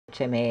which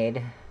I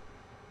made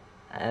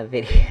a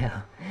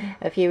video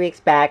a few weeks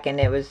back, and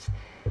it was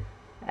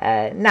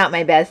not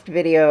my best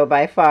video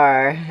by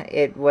far.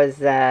 It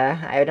was, I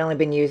had only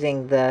been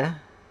using the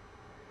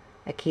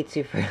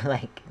Akeytsu for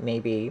like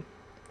maybe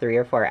 3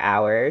 or 4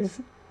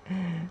 hours.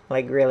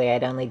 Like really,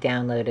 I'd only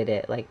downloaded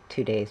it like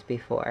 2 days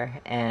before,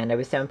 and I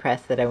was so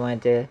impressed that I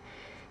wanted to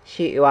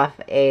shoot you off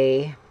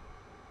a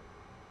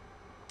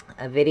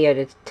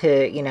video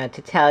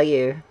to tell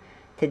you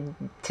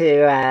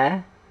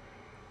to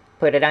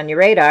put it on your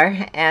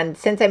radar. And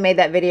since I made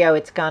that video,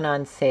 it's gone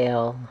on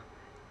sale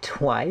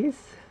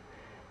twice.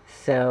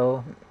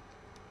 So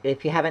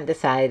if you haven't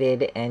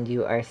decided and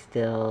you are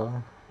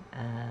still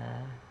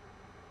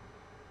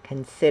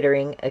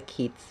considering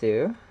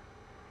Akeytsu,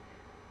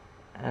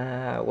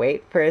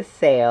 wait for a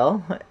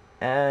sale.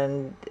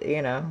 And,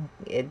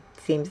 it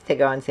seems to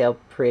go on sale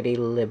pretty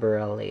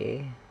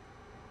liberally.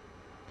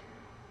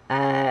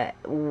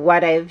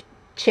 What I've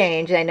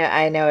changed,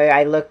 I know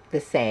I look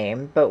the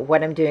same, but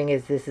what I'm doing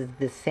is this is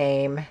the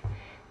same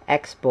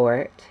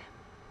export.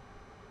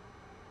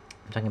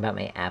 I'm talking about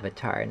my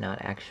avatar, not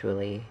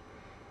actually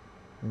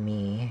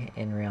me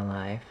in real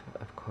life,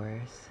 of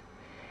course.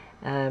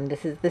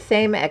 This is the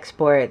same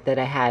export that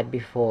I had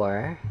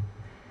before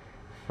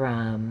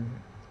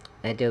from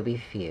Adobe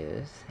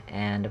Fuse,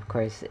 and of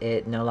course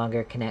it no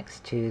longer connects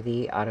to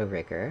the auto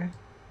rigger,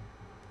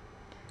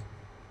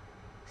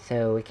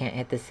 so we can't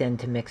hit the send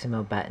to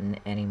Mixamo button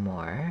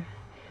anymore.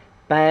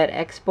 But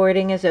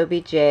exporting as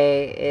OBJ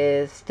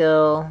is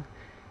still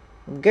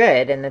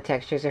good, and the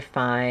textures are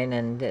fine,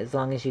 and as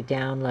long as you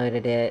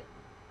downloaded it,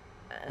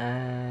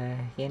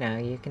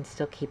 you can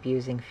still keep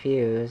using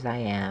Fuse. I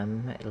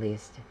am, at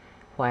least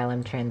while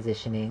I'm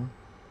transitioning.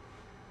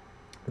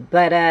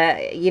 But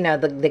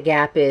the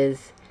gap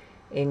is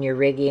in your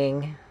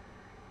rigging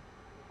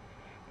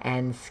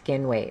and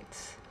skin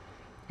weights,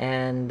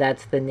 and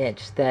that's the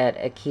niche that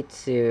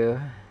Akeytsu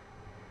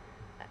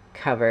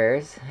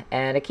covers.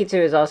 And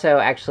Akeytsu is also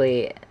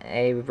actually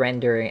a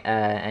rendering,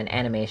 an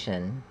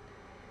animation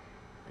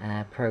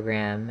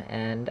program,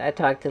 and I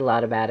talked a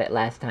lot about it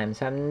last time,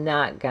 so I'm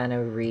not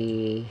gonna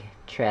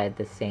retread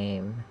the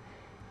same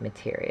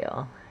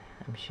material.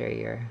 I'm sure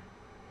you're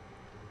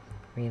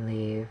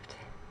relieved.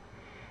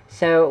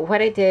 So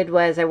what I did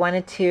was I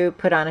wanted to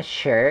put on a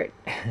shirt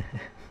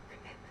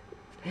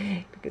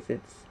because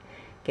it's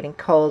getting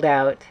cold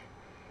out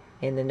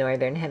in the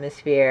northern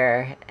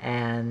hemisphere,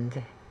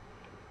 and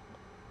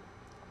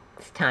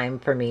it's time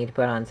for me to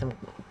put on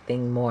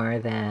something more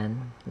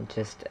than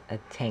just a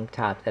tank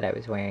top that I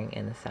was wearing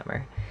in the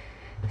summer.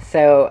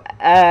 So,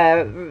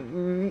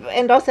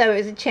 and also it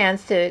was a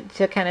chance to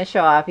kind of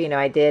show off.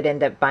 I did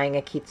end up buying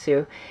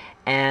Akeytsu,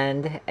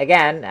 and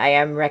again, I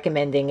am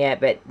recommending it,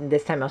 but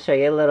this time I'll show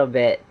you a little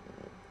bit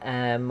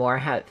more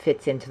how it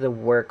fits into the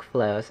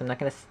workflow. So I'm not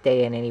going to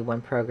stay in any one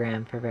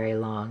program for very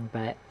long,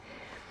 but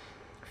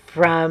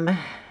from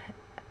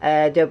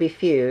Adobe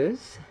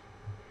Fuse,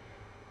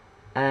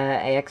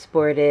 I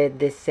exported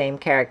this same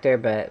character,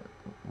 but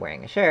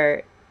wearing a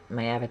shirt,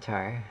 my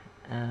avatar,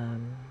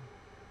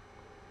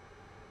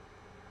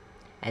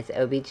 as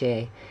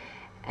OBJ.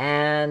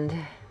 And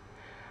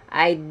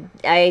I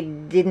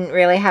didn't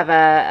really have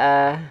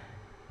a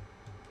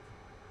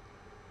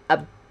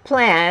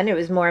plan. It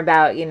was more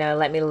about,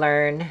 let me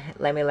learn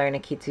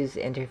Akeytsu's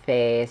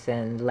interface,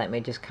 and let me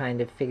just kind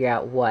of figure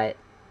out what,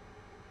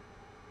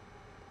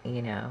 let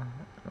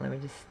me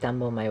just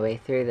stumble my way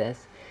through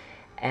this.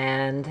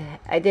 And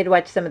I did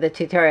watch some of the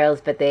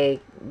tutorials, but they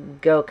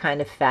go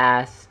kind of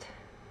fast,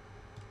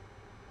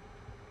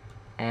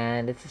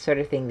 and it's the sort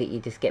of thing that you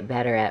just get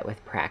better at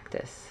with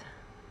practice.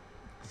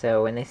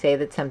 So when they say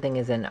that something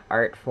is an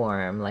art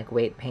form, like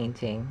weight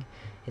painting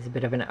is a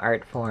bit of an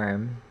art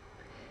form,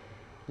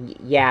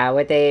 yeah,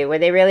 what they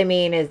really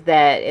mean is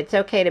that it's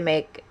okay to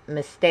make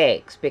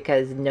mistakes,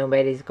 because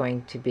nobody's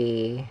going to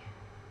be,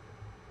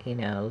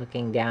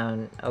 looking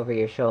down over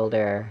your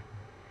shoulder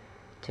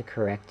to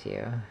correct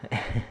you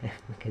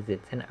because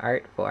it's an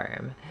art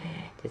form.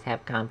 Just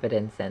have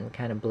confidence and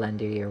kind of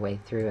blunder your way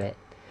through it.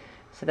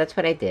 So that's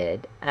what I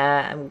did.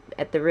 I'm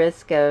at the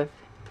risk of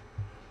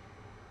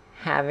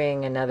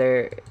having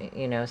another,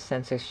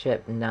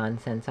 censorship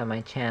nonsense on my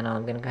channel.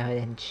 I'm going to go ahead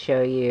and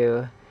show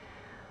you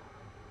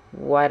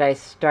what I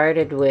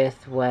started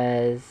with.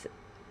 Was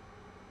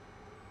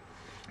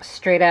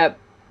straight up,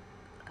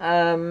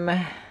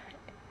 I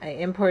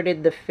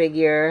imported the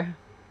figure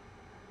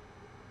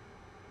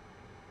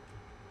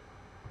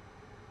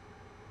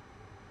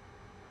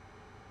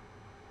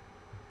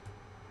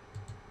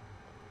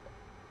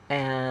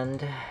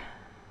and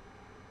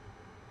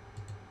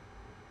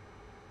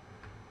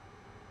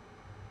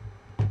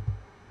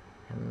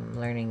I'm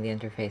learning the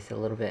interface a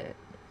little bit,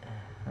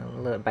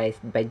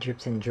 by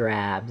drips and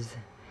drabs.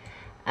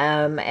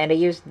 And I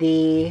used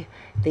the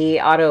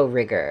auto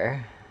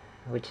rigger,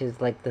 which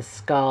is like the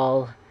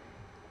skull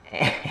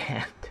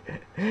and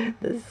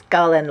the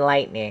skull and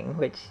lightning,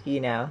 which,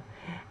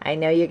 I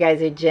know you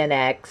guys are Gen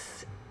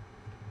X.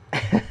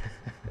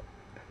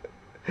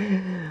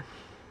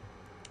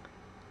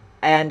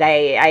 And I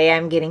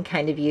am getting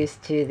kind of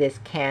used to this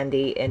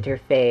candy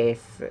interface.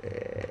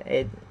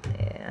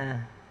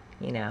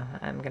 You know,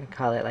 I'm going to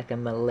call it like a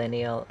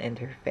millennial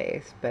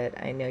interface, but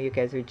I know you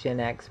guys are Gen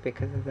X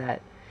because of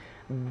that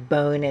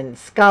bone and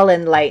skull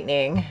and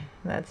lightning.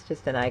 That's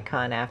just an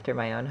icon after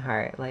my own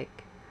heart.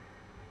 Like,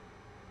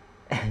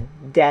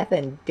 death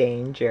and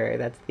danger.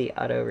 That's the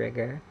auto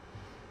rigger.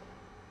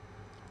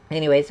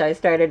 Anyway, so I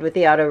started with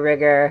the auto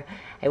rigger.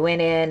 I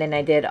went in and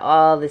I did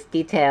all this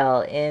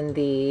detail in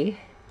the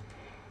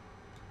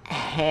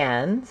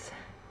hands.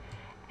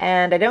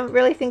 And I don't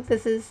really think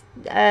this is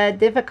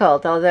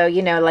difficult, although,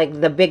 you know, like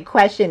the big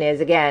question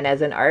is, again,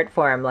 as an art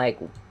form, like,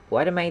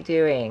 what am I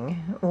doing?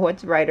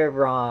 What's right or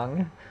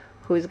wrong?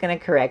 Who's going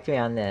to correct me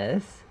on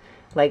this?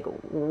 Like,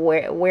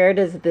 where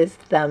does this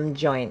thumb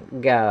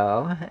joint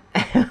go?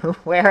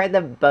 Where are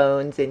the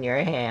bones in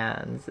your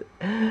hands?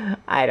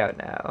 I don't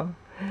know.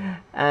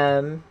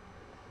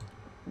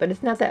 But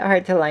it's not that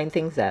hard to line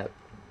things up.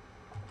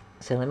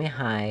 So let me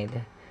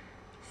hide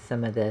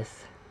some of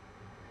this.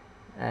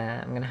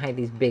 I'm going to hide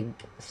these big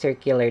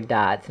circular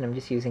dots, and I'm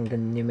just using the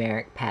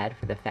numeric pad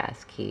for the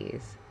fast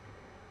keys.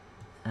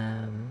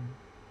 So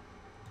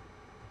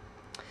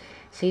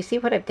you see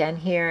what I've done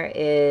here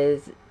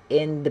is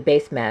in the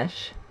base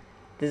mesh.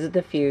 This is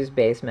the Fuse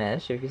base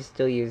mesh. If you're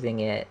still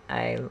using it,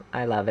 I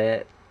love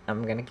it.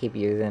 I'm going to keep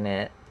using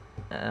it.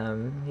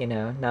 You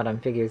know, not on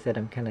figures that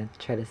I'm going to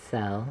try to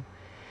sell.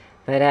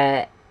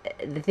 But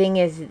the thing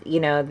is, you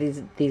know,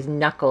 these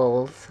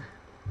knuckles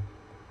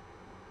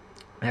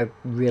are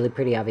really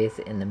pretty obvious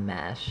in the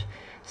mesh.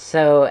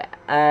 So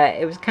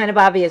it was kind of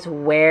obvious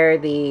where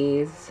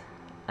these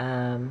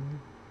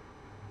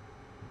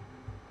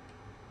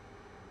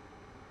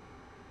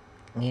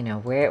you know,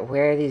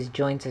 where these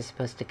joints are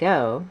supposed to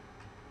go,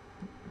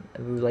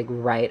 like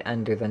right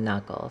under the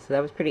knuckle. So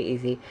that was pretty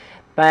easy.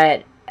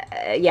 But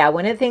yeah,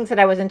 one of the things that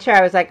I wasn't sure,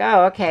 I was like,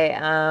 oh, okay,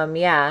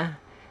 yeah,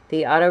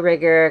 the auto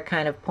rigger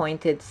kind of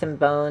pointed some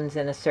bones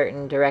in a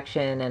certain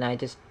direction, and I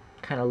just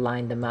kind of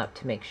lined them up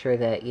to make sure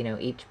that, you know,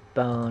 each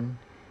bone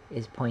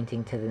is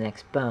pointing to the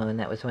next bone.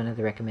 That was one of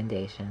the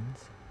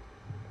recommendations.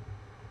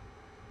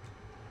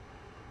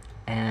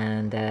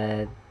 And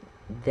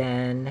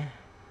then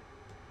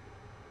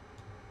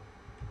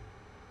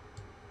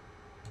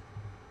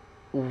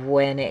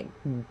when it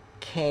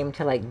came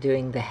to like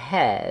doing the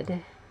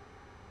head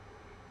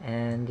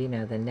and, you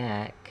know, the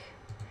neck,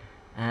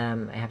 I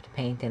have to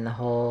paint in the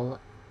whole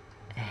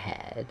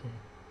head.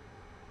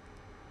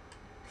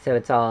 So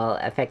it's all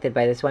affected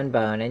by this one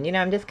bone. And, you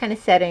know, I'm just kind of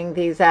setting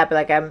these up.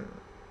 Like, I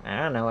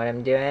don't know what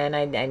I'm doing.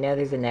 I know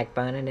there's a neck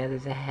bone. I know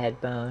there's a head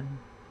bone.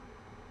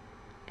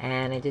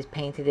 And I just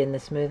painted in the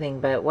smoothing.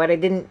 But what I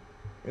didn't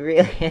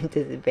really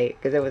anticipate,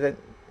 because it wasn't,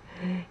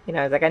 you know,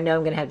 I was like, I know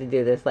I'm going to have to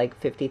do this like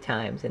 50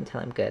 times until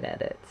I'm good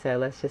at it. So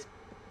let's just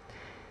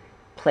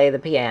play the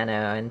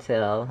piano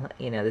until,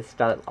 you know, this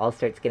all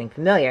starts getting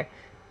familiar.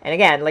 And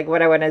again, like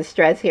what I want to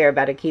stress here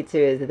about Akeytsu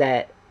is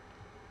that,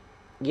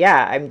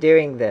 yeah, I'm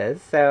doing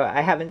this. So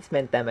I haven't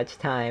spent that much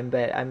time,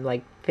 but I'm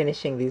like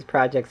finishing these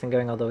projects and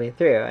going all the way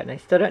through. And I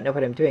still don't know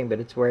what I'm doing, but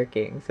it's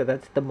working. So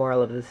that's the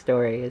moral of the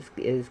story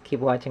is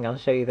keep watching. I'll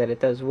show you that it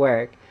does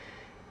work,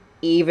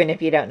 even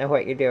if you don't know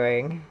what you're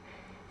doing.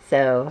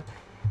 So,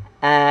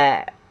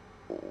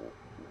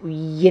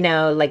 you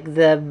know, like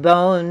the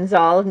bones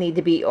all need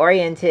to be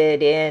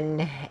oriented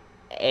in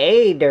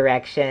a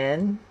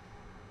direction.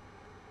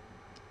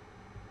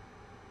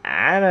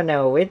 I don't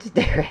know which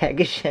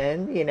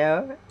direction, you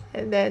know?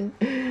 And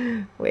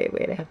then,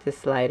 wait, I have to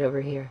slide over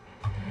here.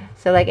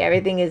 So, like,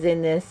 everything is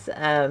in this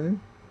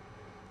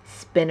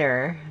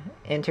spinner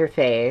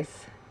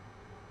interface.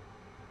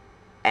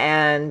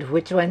 And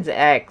which one's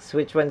X?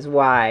 Which one's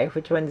Y?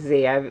 Which one's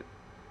Z?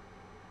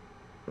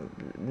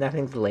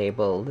 Nothing's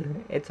labeled.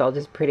 It's all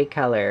just pretty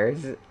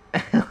colors.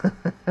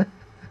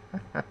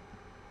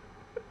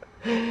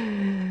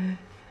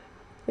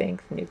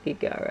 Thanks,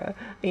 Nukigara.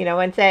 You know,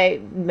 once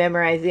I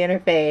memorize the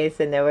interface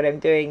and know what I'm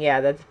doing,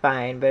 yeah, that's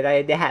fine. But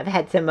I have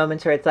had some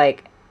moments where it's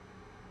like,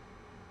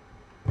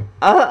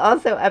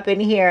 also up in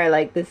here,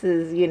 like this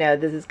is, you know,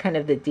 this is kind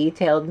of the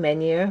detailed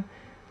menu.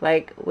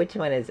 Like, which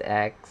one is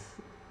X?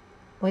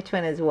 Which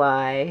one is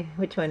Y?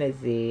 Which one is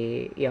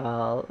Z,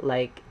 y'all?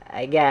 Like,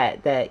 I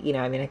get that, you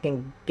know, I mean, I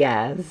can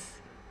guess.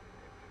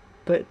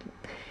 But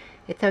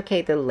it's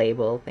okay to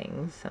label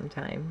things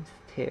sometimes,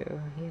 too,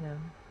 you know.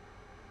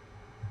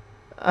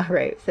 All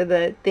right, so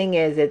the thing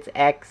is, it's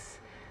X,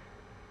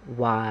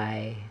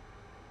 Y,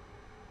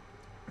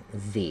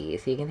 Z.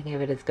 So you can think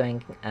of it as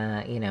going,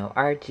 you know,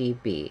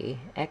 RGB,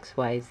 X,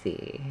 Y,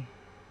 Z.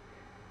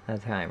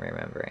 That's how I'm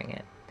remembering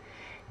it.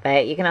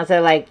 But you can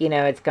also, like, you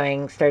know, it's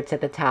going, starts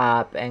at the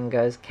top and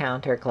goes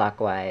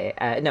counterclockwise.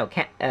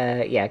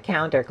 Yeah,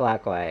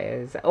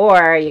 counterclockwise.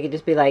 Or you could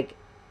just be like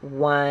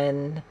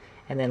 1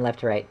 and then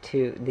left to right.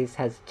 2. This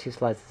has 2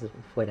 slots,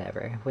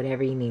 whatever.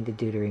 Whatever you need to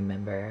do to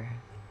remember.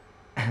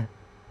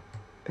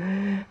 All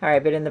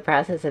right, but in the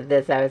process of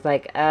this, I was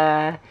like,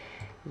 yeah,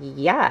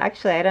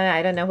 actually,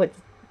 I don't know what's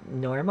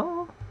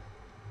normal.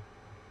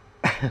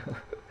 But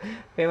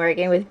been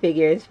working with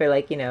figures for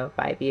like,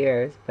 5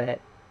 years, but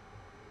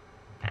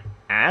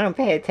I don't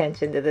pay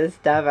attention to this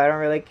stuff. I don't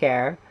really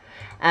care.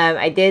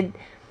 I did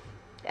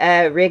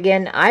rig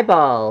in eye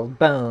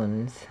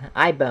bones,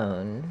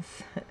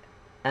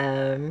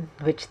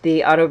 which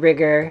the auto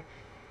rigger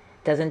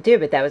doesn't do,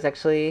 but that was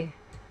actually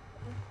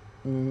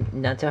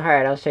not so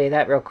hard. I'll show you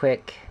that real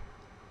quick.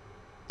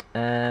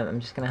 I'm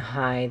just gonna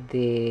hide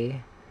the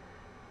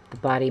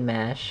body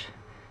mesh.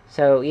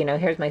 So,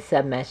 here's my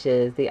sub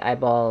meshes, the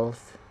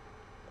eyeballs,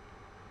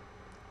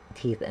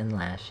 teeth, and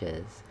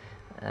lashes.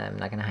 I'm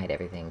not gonna hide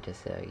everything,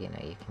 just so you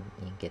can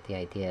get the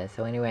idea.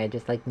 So anyway, I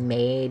just like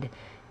made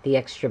the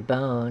extra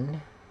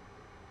bone.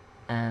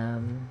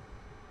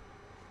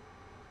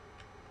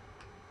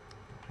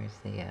 Where's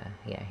the yeah,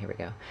 here we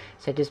go.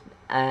 So I just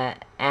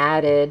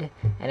added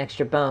an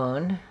extra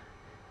bone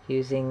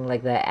using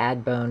like the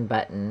add bone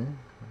button,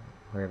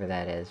 wherever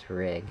that is,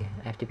 rig.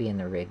 I have to be in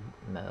the rig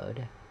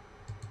mode.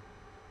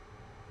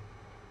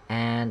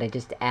 And I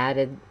just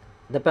added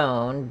the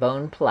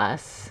bone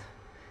plus,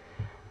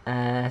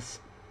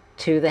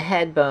 to the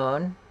head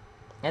bone,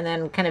 and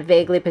then kind of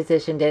vaguely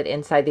positioned it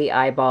inside the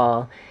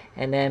eyeball.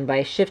 And then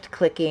by shift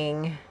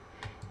clicking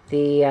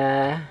the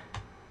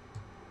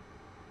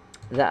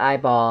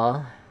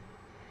eyeball,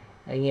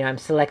 I'm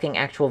selecting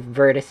actual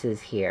vertices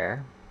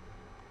here.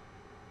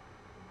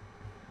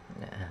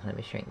 Let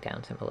me shrink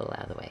down so I'm a little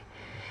out of the way.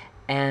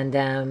 And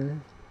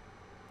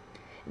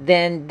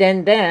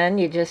then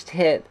you just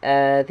hit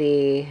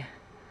the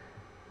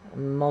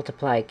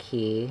multiply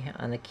key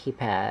on the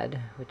keypad,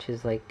 which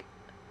is like,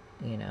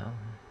 the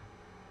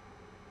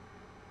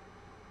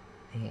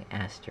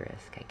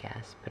asterisk, I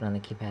guess. But on the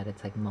keypad,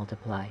 it's like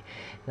multiply. And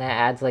that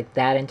adds like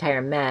that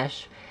entire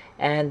mesh.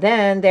 And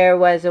then there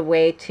was a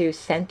way to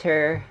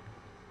center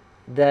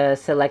the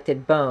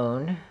selected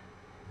bone,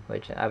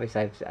 which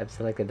obviously I've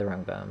selected the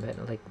wrong bone,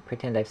 but like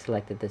pretend I've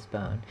selected this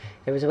bone.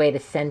 There was a way to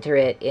center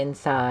it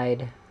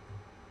inside.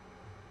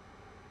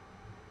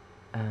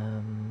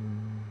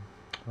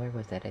 Where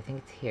was that? I think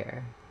it's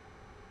here.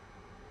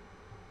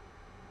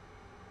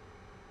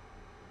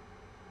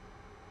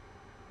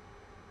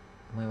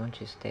 Why won't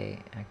you stay?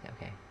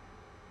 Okay.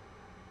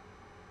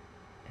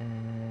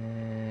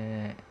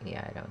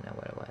 Yeah, I don't know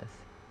what it was.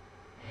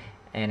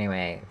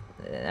 Anyway,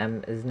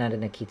 it's not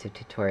an Akeytsu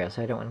tutorial,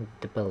 so I don't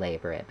want to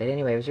belabor it. But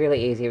anyway, it was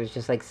really easy. It was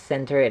just like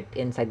center it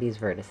inside these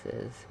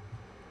vertices.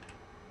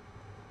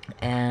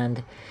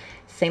 And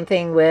same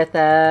thing with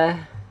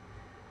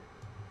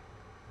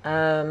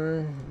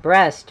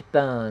breast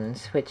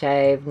bones, which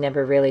I've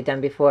never really done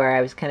before.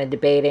 I was kind of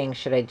debating,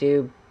 should I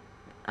do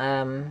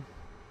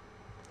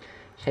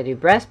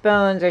breast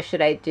bones, or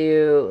should I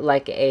do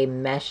like a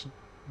mesh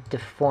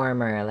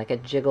deformer, like a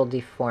jiggle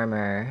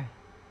deformer?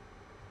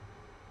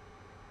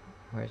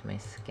 Where's my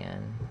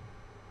skin?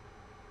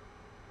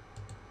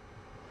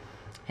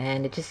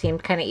 And it just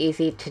seemed kind of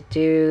easy to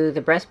do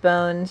the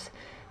breastbones,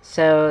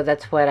 so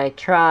that's what I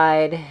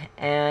tried.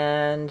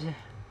 And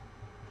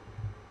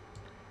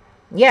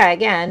yeah,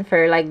 again,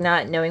 for like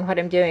not knowing what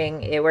I'm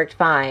doing, it worked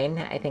fine.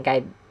 I think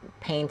I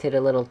painted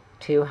a little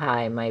too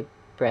high. My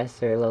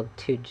breasts are a little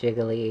too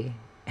jiggly.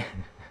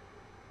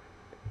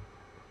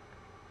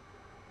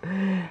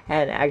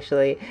 And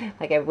actually,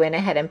 like, I went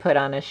ahead and put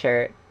on a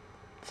shirt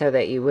so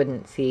that you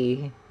wouldn't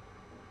see,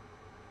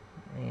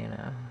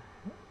 I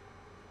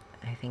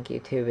think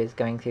YouTube is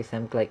going through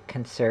some like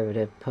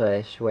conservative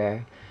push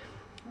where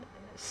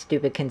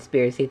stupid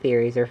conspiracy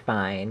theories are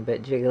fine,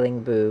 but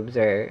jiggling boobs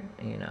are,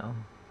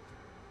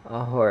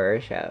 a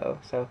horror show.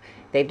 So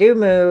they do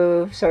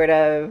move, sort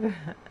of.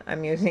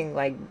 I'm using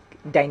like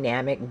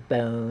dynamic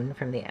bone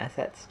from the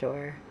asset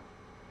store.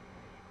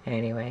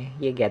 Anyway,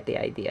 you get the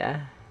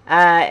idea.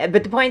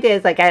 But the point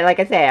is, like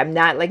I say, I'm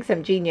not like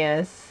some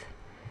genius.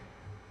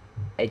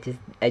 I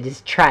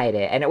just tried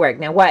it and it worked.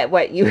 Now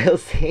what you will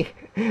see,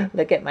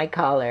 look at my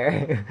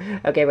collar.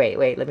 Okay,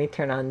 wait, let me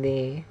turn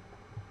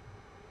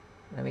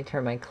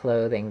my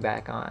clothing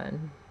back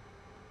on.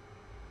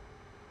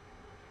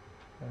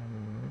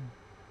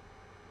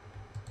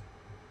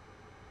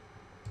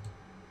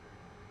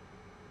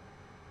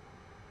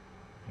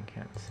 I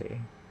can't see.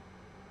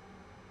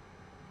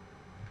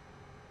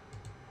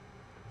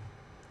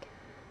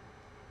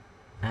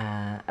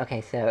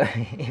 Okay, so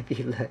if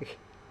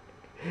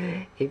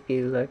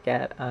you look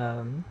at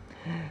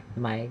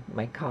my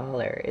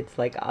collar, it's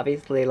like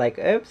obviously like,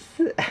 oops.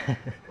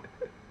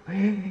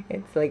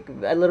 It's like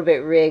a little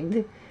bit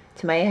rigged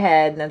to my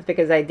head, and that's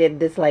because I did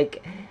this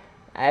like,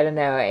 I don't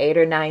know, 8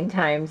 or 9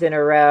 times in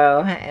a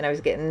row, and I was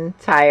getting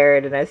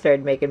tired and I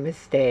started making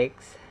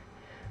mistakes.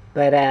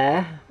 But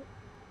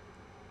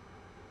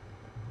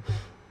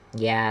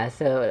yeah,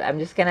 so I'm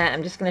just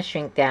gonna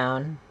shrink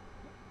down,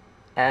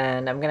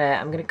 and I'm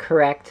gonna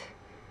correct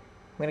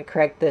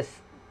this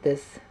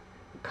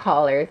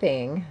collar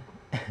thing.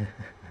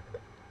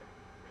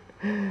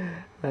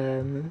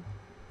 Let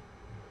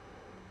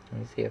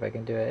me see if I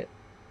can do it.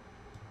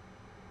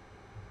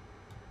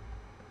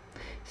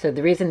 So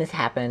the reason this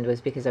happened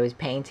was because I was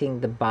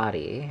painting the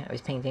body. I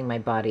was painting my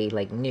body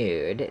like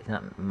nude. It's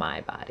not my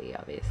body,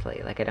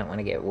 obviously. Like, I don't want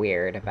to get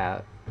weird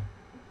about,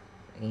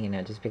 you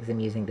know, just because I'm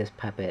using this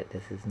puppet,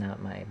 this is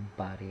not my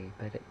body,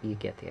 but you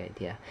get the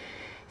idea.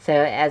 So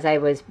as I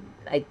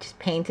just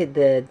painted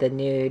the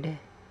nude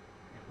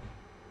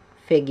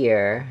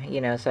figure, you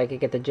know, so I could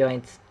get the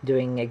joints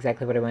doing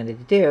exactly what I wanted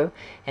to do.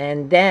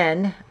 And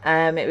then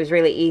it was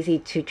really easy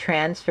to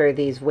transfer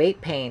these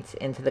weight paints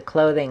into the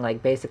clothing.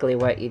 Like, basically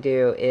what you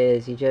do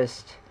is you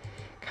just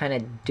kind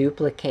of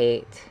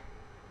duplicate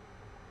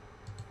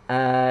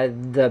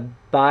the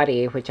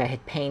body, which I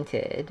had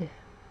painted,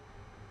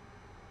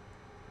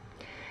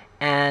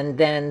 and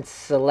then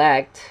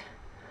select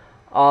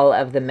all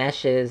of the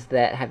meshes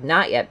that have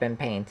not yet been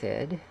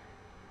painted.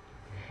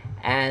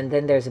 And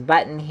then there's a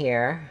button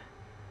here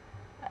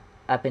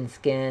up in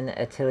Skinn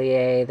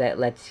Atelier that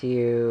lets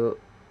you,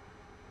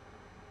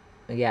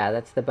 yeah,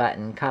 that's the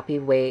button, copy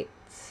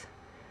weights,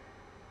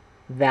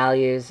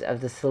 values of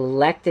the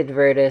selected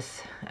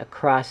vertex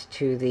across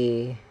to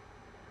the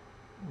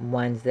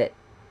ones that,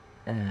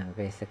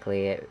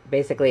 basically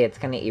it's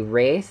going to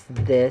erase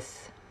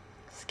this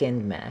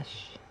skinned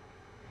mesh.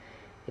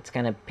 It's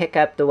going to pick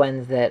up the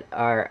ones that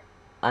are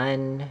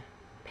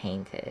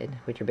unpainted,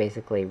 which are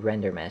basically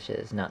render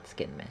meshes, not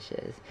skin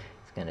meshes.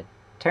 It's going to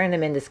turn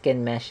them into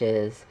skin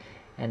meshes,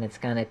 and it's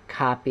going to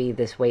copy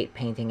this weight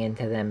painting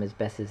into them as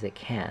best as it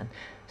can.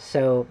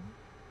 So,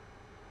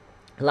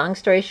 long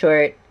story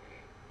short,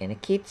 in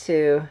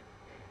Akeytsu,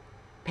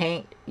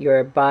 paint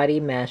your body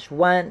mesh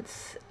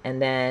once,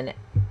 and then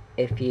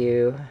if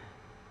you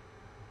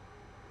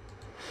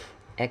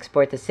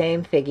export the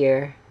same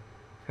figure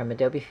from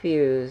Adobe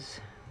Fuse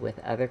with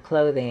other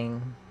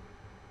clothing,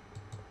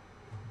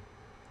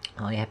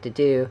 all you have to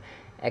do,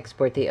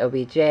 export the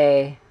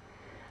OBJ,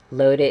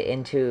 load it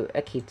into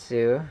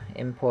Akeytsu,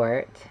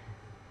 import,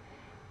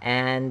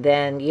 and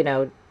then, you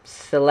know,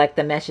 select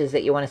the meshes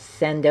that you want to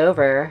send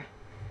over.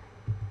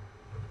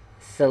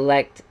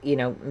 Select, you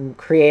know,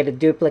 create a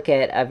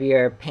duplicate of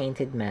your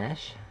painted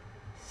mesh.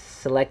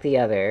 Select the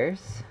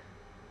others,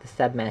 the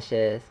sub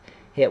meshes,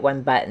 hit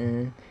one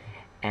button,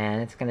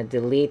 and it's going to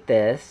delete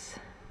this,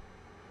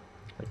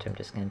 which I'm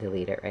just going to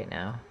delete it right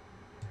now.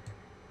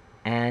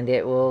 And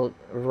it will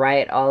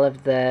write all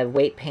of the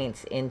weight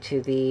paints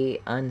into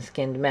the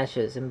unskinned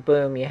meshes, and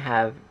boom, you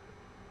have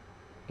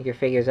your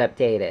figures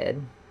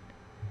updated.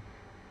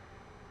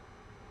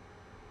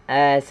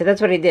 So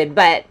that's what I did,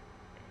 but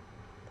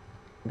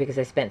because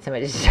I spent so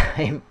much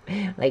time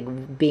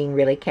like being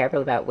really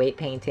careful about weight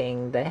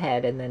painting the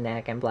head and the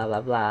neck and blah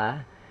blah blah,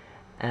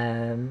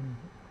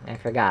 I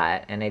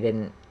forgot, and I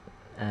didn't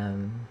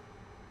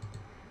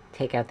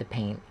take out the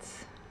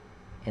paints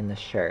in the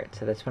shirt.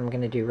 So that's what I'm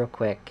going to do real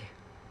quick.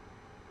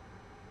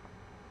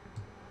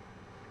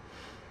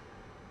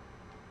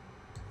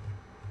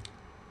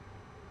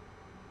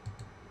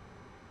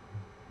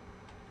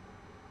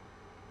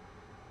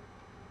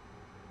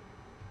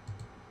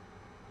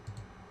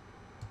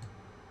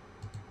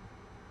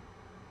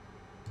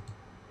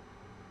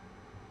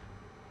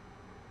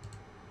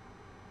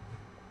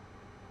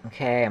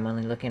 Okay, I'm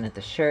only looking at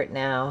the shirt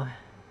now.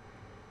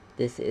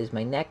 This is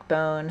my neck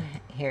bone.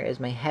 Here is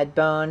my head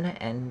bone.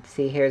 And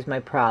see, here's my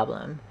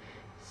problem.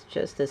 It's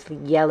just this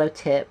yellow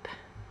tip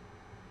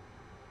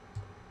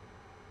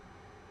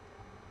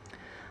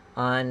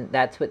on,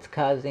 that's what's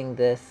causing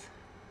this.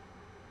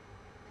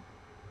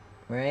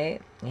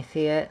 Right? You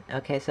see it?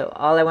 Okay, so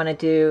all I want to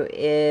do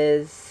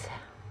is,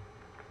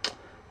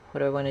 what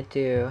do I want to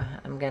do?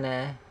 I'm going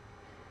to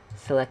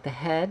select the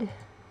head,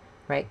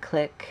 right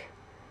click,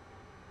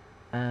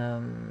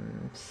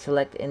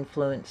 select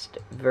influenced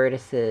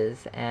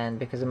vertices, and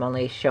because I'm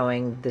only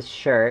showing this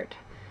shirt,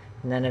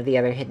 none of the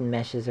other hidden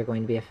meshes are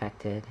going to be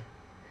affected.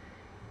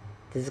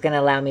 This is going to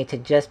allow me to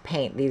just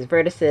paint these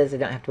vertices. I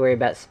don't have to worry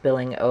about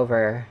spilling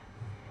over.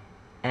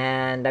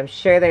 And I'm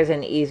sure there's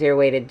an easier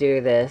way to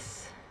do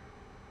this.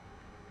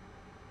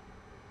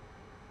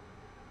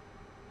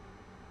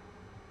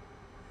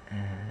 In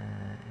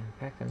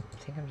fact, I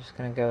think I'm just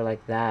going to go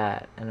like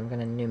that, and I'm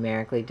going to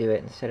numerically do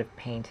it instead of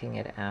painting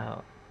it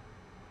out.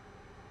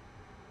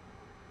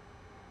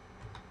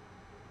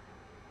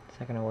 Is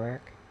that going to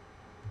work?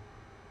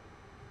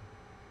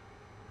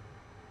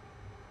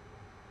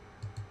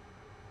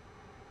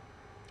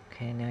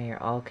 Okay, now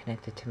you're all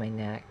connected to my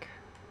neck.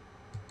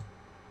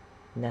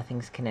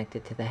 Nothing's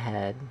connected to the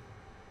head.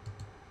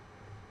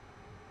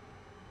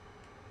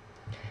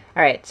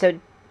 Alright, so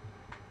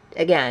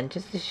again,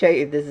 just to show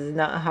you, this is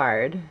not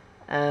hard.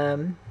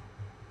 And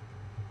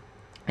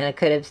I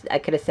could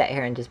have sat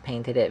here and just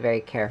painted it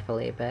very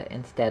carefully, but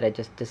instead I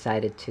just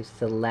decided to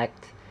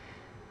select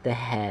the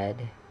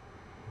head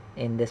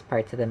in this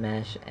part of the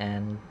mesh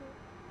and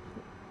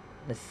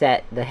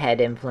set the head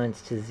influence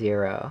to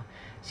 0.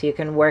 So you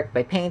can work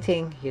by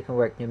painting, you can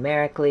work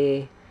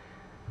numerically,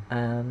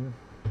 and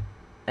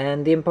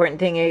the important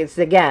thing is,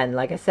 again,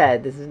 like I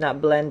said, this is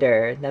not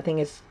Blender. Nothing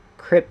is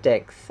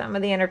cryptic. Some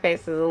of the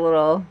interface is a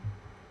little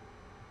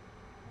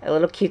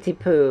cutesy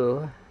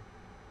poo.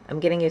 I'm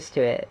getting used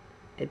to it.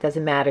 It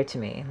doesn't matter to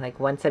me. Like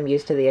once I'm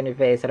used to the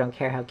interface, I don't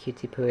care how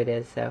cutesy poo it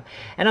is. So,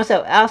 and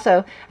also,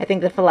 I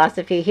think the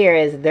philosophy here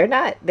is they're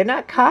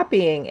not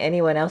copying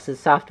anyone else's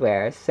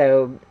software.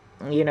 So,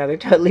 they're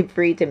totally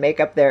free to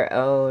make up their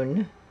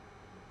own,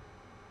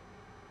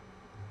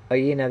 or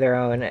their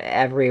own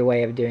every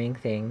way of doing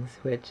things.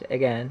 Which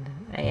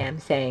again, I am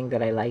saying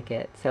that I like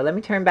it. So let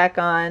me turn back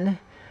on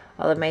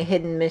all of my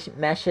hidden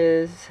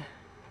meshes.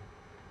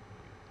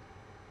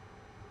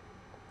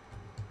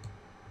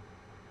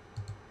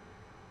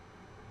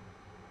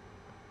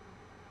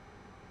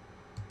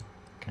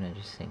 Kind of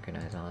just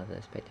synchronize all of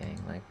this by doing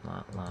like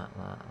lot.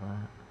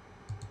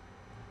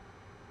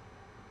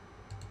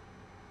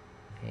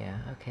 Yeah,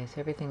 okay,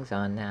 so everything's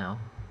on now.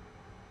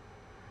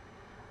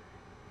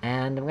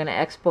 And I'm going to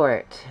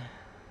export.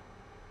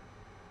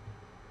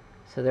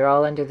 So they're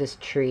all under this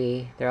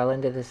tree. They're all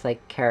under this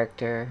like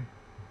character.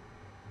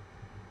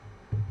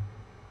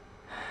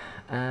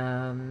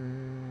 Yeah,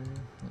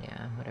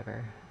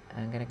 whatever.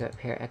 I'm going to go up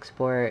here,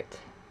 export,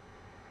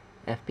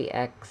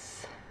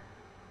 FBX.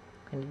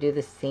 I'm going to do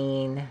the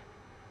scene.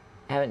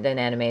 I haven't done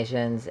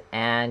animations,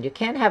 and you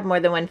can't have more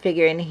than one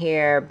figure in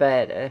here,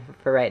 but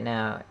for right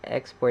now,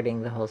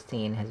 exporting the whole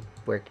scene has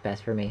worked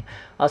best for me.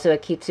 Also,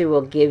 Akeytsu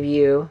will give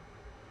you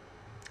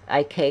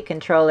IK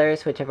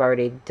controllers, which I've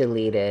already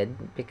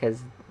deleted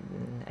because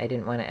I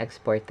didn't want to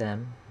export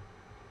them.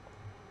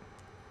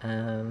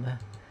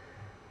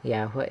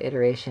 Yeah, what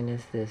iteration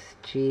is this?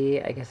 G,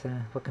 I guess,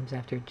 what comes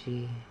after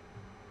G?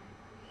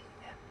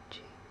 F, G,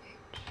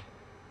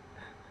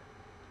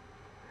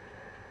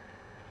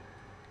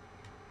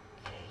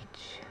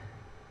 H.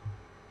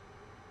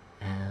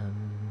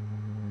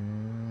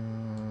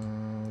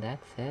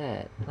 That's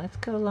it. Let's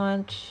go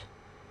launch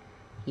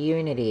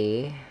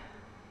Unity.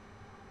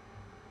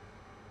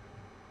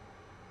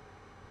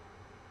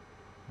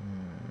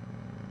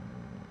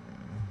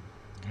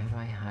 How do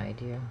I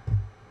hide you?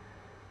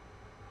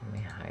 Let me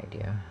hide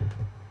you.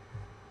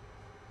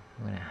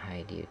 I'm gonna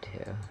hide you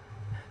too.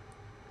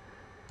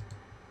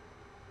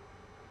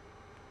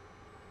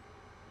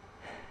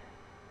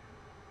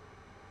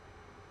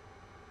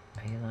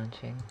 Are you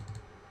launching?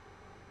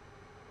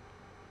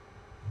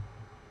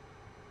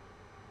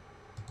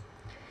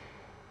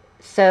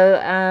 So,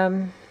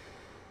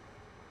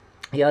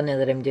 y'all know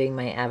that I'm doing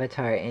my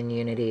avatar in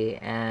Unity,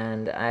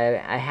 and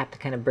I have to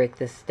kind of break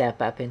this step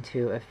up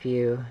into a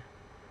few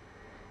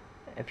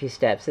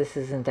steps. This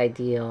isn't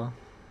ideal.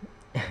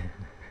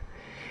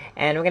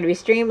 And we're going to be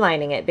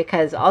streamlining it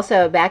because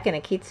also back in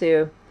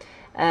Akeytsu,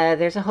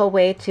 there's a whole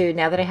way to,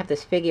 now that I have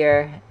this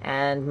figure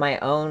and my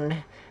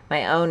own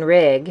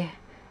rig,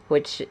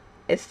 which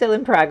is still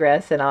in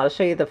progress, and I'll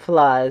show you the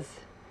flaws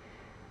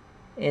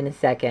in a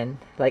second.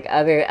 Like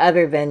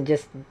other than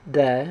just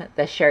the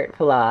shirt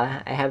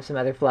flaw, I have some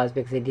other flaws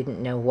because I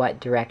didn't know what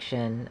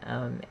direction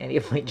any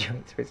of my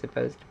joints were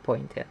supposed to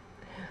point in.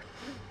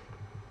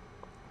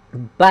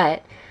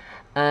 But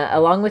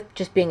along with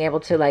just being able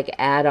to like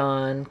add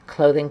on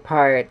clothing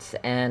parts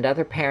and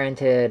other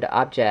parented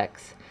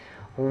objects,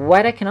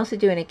 what I can also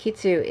do in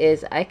Akeytsu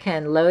is I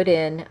can load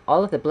in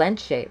all of the blend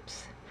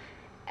shapes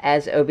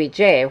as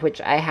OBJ,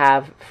 which I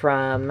have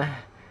from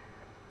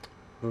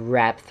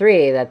Wrap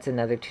 3. That's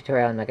another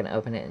tutorial. I'm not going to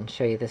open it and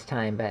show you this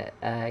time, but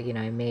I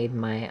made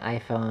my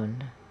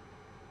iPhone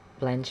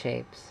blend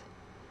shapes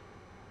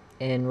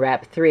in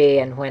Wrap 3,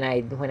 and when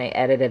I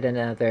edited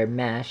another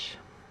mesh,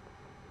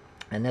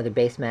 another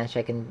base mesh,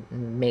 I can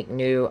make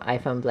new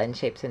iPhone blend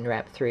shapes in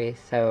Wrap 3.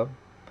 So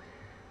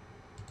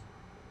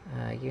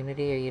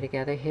Unity, are you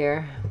together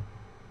here?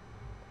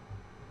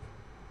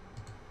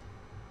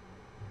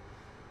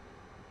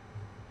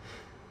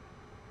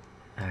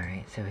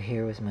 Alright, so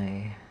here was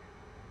my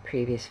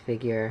previous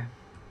figure.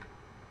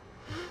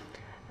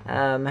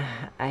 I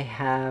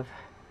have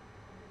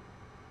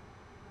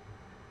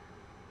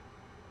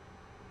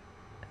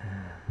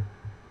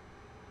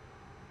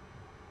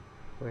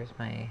where's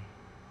my,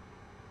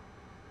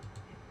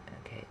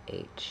 okay,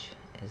 H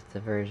is the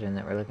version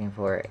that we're looking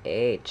for.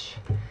 H.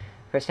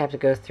 First I have to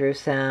go through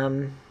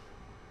some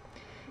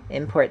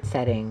import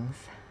settings.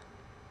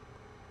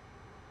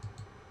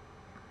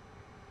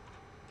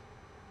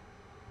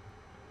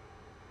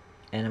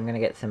 And I'm going to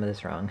get some of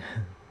this wrong.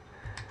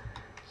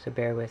 So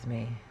bear with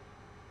me.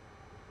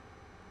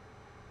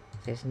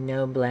 There's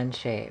no blend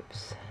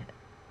shapes.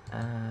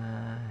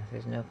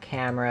 There's no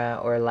camera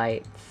or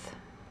lights.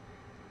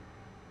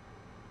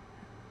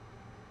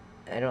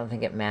 I don't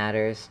think it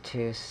matters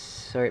to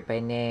sort by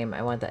name.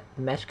 I want the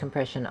mesh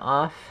compression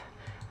off.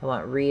 I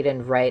want read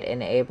and write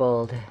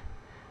enabled.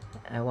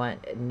 I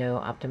want no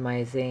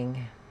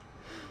optimizing.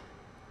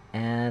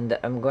 And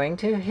I'm going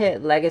to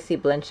hit legacy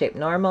blend shape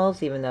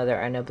normals, even though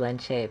there are no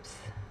blend shapes.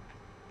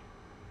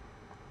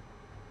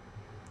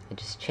 It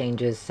just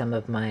changes some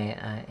of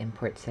my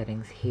import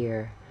settings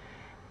here.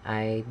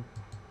 I'm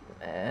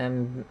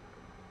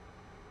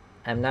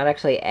not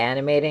actually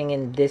animating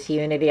in this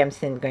Unity.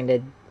 I'm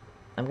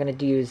going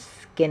to use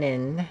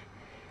Skinn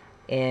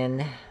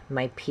in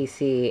my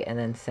PC and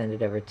then send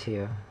it over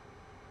to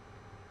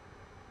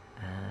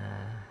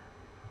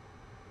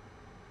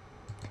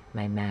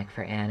my Mac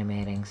for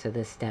animating, so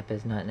this step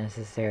is not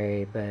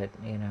necessary, but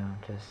you know,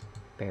 just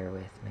bear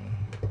with me.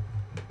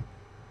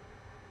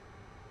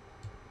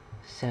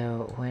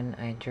 So when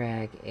I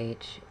drag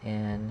H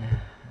in,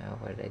 oh,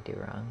 what did I do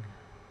wrong?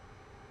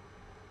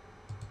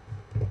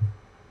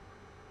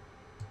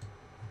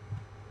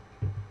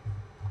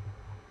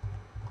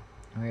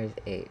 Where is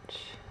H?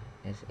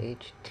 Is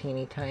H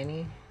teeny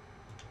tiny?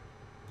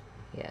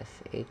 Yes,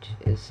 H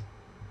is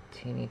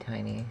teeny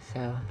tiny.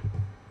 So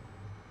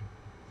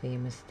the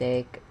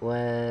mistake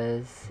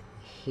was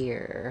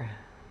here.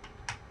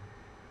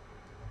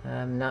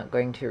 I'm not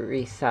going to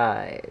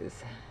resize.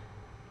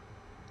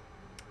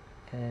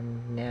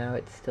 And now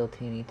it's still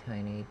teeny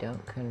tiny.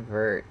 Don't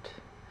convert.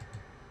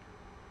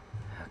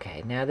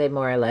 Okay, now they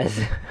more or less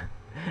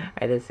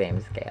are the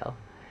same scale.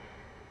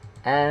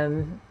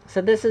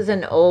 So this is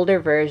an older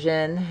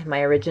version,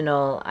 my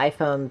original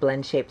iPhone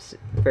Blend Shapes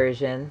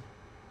version.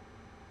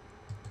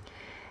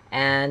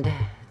 And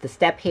the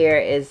step here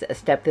is a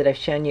step that I've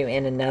shown you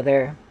in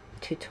another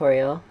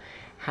tutorial,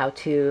 how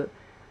to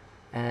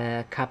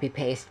copy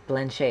paste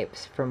blend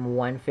shapes from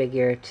one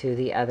figure to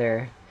the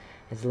other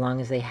as long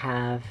as they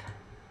have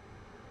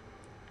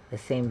the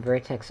same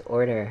vertex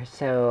order.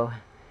 So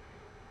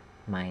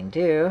mine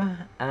do.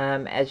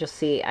 As you'll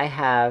see, I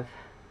have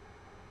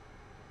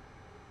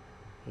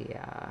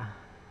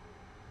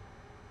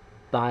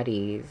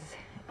bodies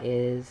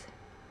is,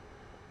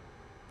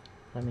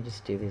 let me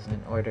just do these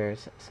in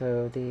orders.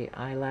 So the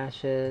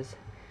eyelashes,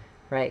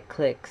 right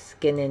click,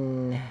 skin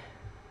in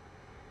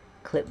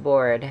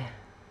clipboard,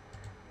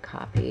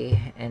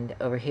 copy, and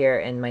over here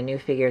in my new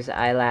figures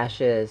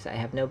eyelashes, I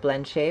have no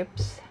blend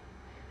shapes.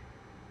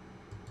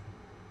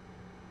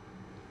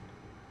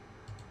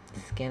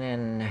 Skin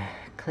in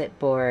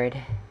clipboard,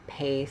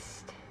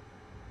 paste,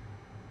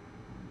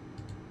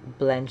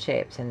 blend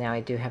shapes, and now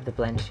I do have the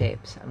blend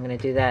shapes. I'm going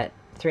to do that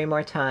 3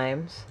 more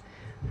times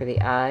for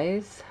the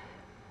eyes.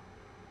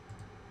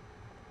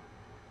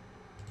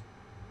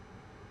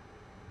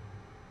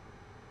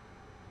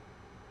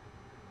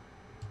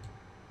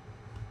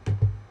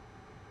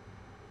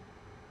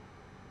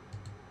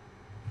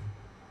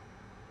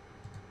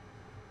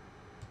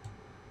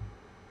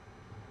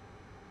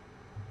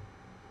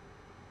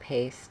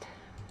 Paste,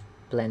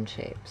 blend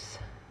shapes.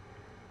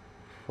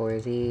 For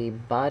the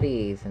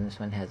bodies, and this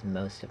one has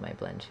most of my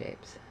blend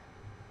shapes.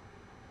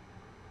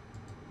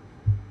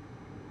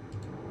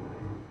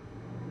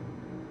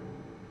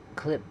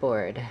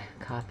 Clipboard,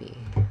 copy.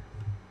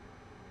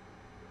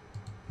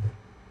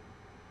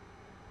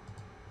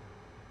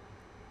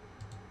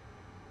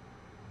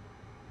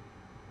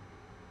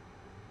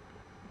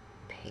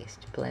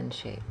 Paste blend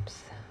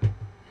shapes.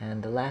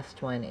 And the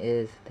last one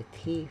is the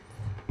teeth.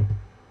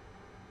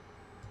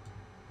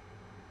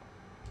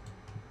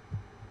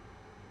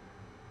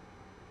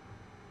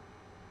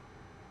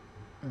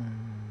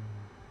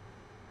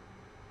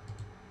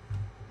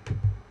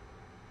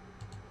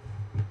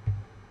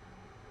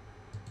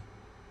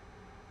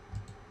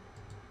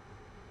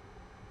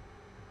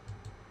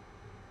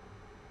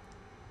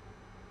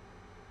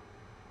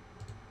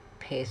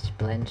 Paste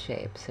blend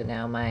shape. So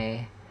now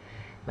my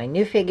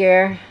new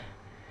figure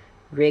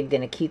rigged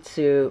in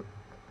Akeytsu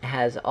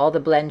has all the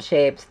blend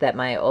shapes that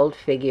my old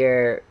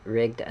figure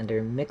rigged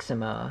under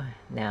Mixamo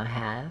now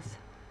has.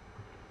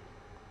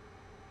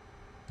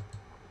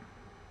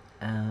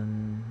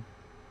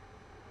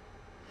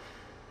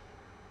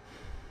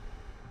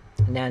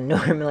 Now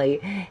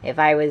normally if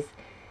I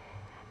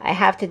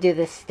have to do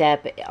this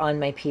step on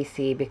my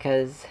PC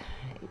because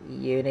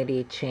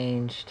Unity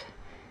changed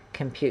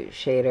compute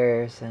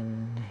shaders,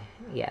 and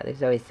yeah,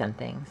 there's always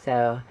something.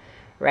 So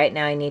right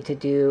now I need to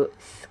do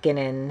skin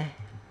in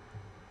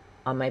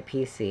on my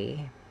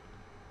PC,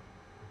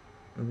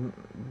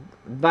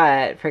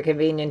 but for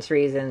convenience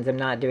reasons I'm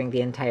not doing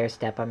the entire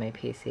step on my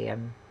PC.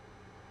 I'm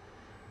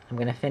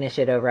gonna finish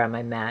it over on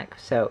my Mac.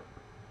 So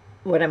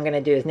what I'm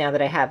gonna do is, now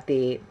that I have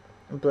the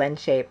blend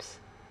shapes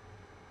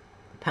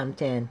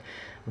pumped in,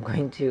 I'm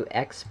going to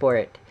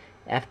export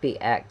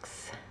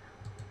FBX.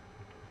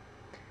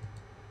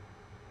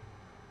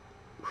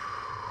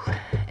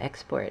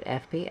 Export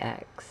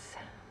FBX.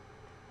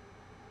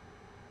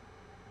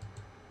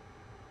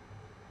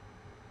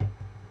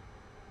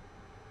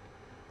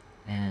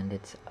 And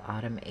it's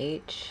Autumn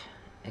H,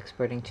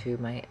 exporting to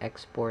my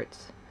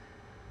exports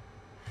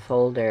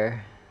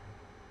folder.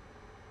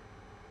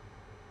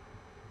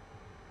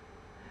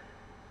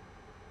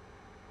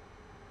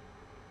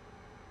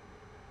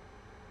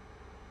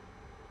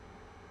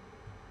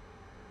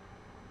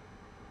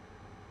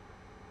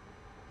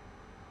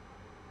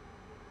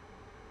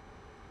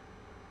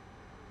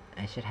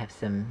 I should have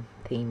some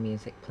theme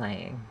music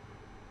playing.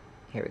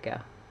 Here we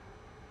go.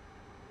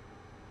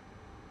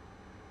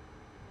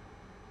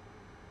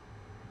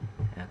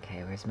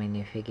 Okay, where's my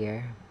new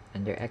figure?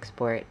 Under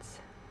exports.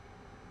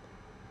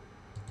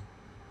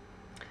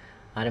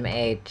 Autumn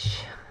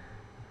H.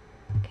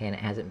 Okay, and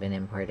it hasn't been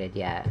imported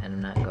yet, and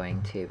I'm not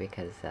going to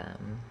because,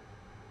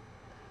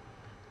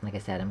 like I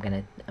said, I'm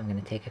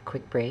gonna take a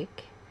quick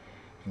break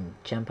and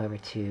jump over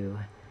to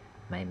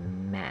my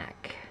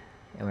Mac,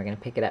 and we're going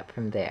to pick it up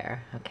from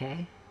there,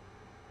 okay?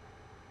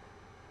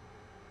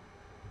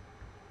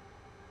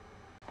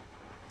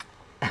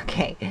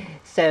 Okay,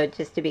 so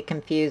just to be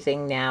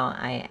confusing, now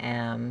I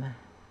am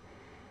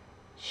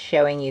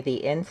showing you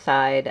the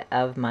inside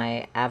of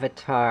my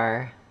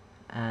avatar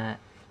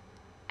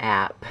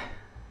app,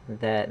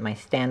 my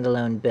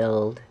standalone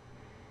build,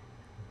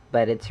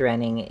 but it's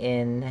running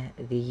in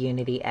the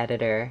Unity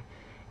editor.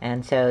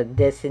 And so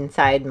this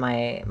inside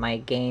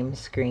my game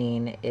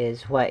screen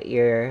is what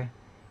you're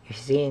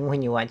seeing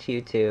when you watch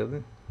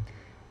YouTube.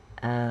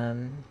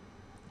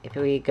 If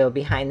we go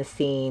behind the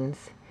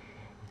scenes,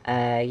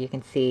 you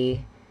can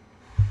see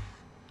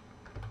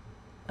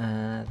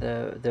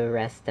the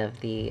rest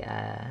of the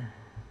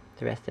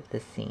rest of the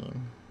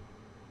scene.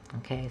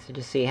 Okay, so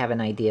just so you have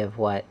an idea of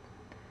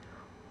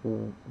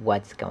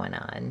what's going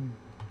on.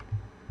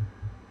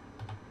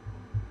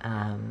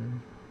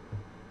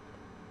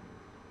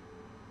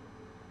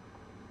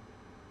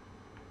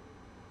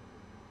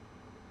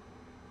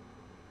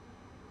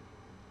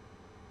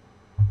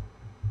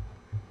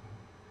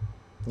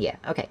 Yeah,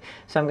 okay.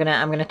 So I'm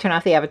gonna turn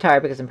off the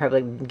avatar because I'm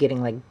probably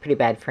getting like pretty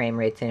bad frame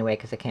rates anyway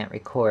because I can't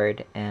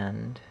record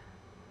and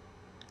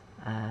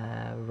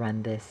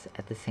run this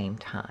at the same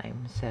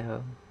time.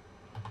 So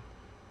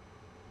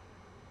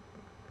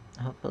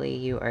hopefully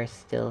you are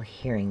still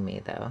hearing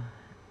me though.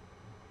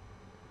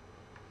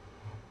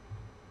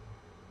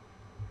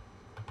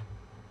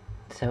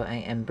 So I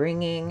am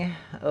bringing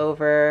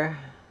over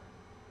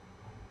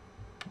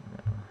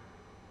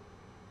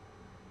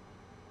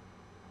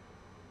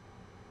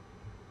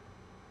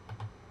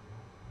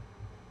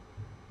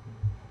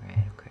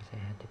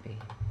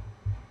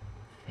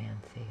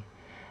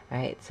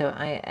Alright, so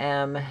I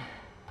am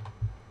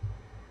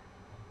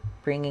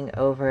bringing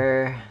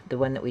over the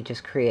one that we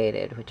just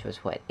created, which was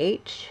what,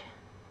 H?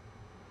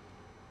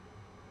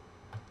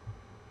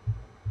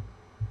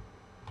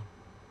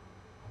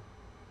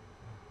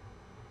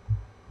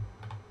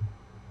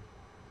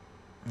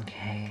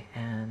 Okay,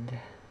 and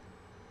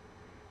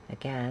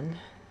again,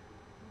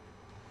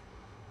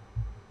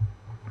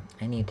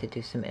 I need to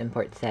do some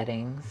import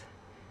settings,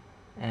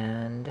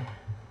 and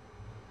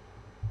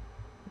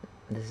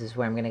this is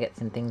where I'm going to get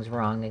some things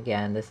wrong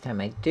again. This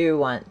time I do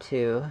want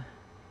to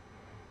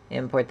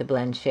import the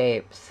blend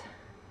shapes.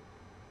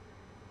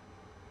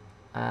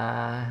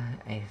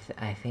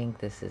 I think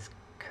this is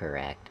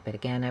correct, but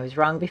again, I was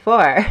wrong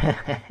before.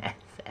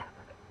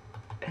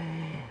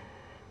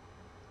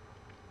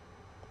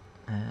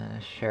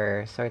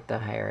 Sure, sort the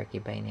hierarchy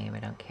by name, I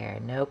don't care.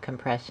 No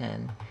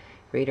compression.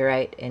 Read or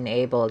write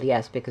enabled,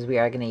 yes, because we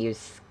are going to use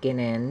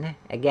Skinn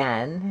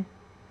again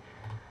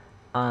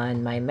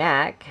on my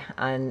Mac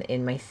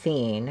in my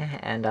scene,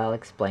 and I'll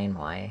explain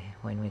why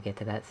when we get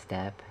to that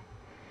step.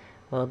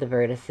 Well, the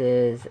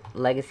vertices,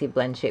 legacy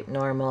blend shape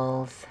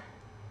normals,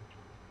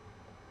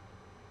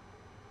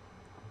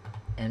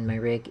 and my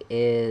rig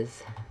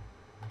is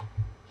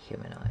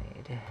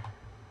humanoid.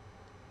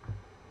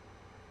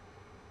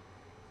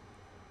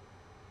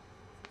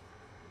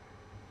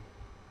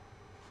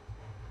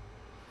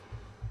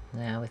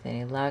 Now, with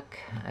any luck,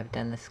 I've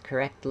done this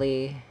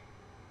correctly.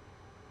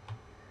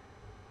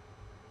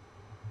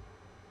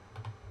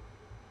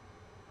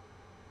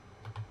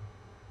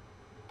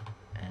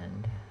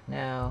 And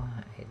no,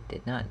 I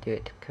did not do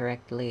it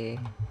correctly.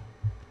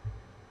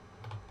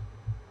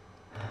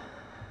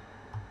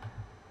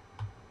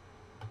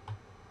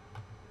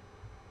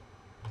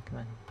 Come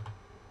on.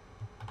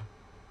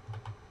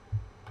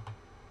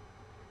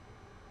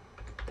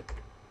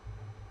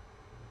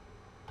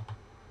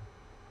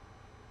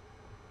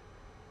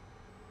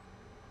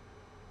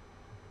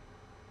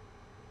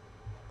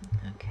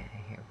 Okay,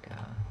 here we go.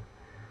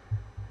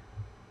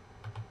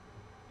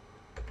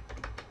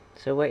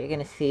 So what you're going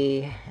to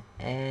see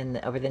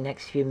over the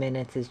next few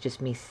minutes is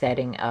just me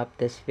setting up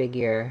this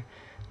figure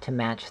to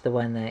match the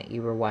one that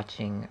you were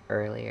watching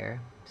earlier.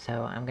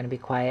 So I'm going to be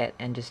quiet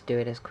and just do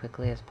it as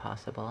quickly as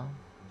possible.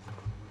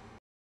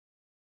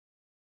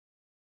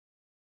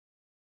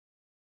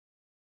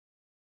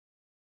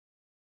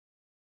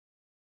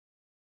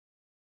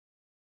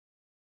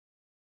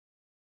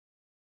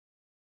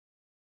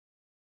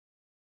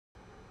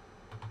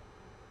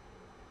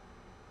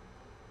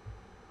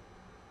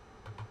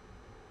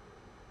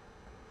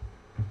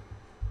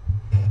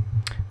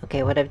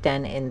 Okay, what I've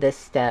done in this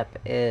step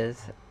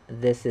is,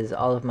 this is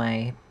all of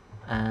my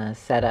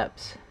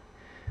setups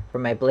for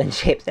my blend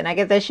shapes. And I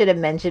guess I should have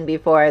mentioned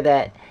before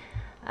that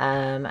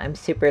I'm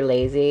super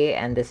lazy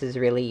and this is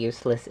really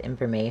useless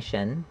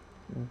information.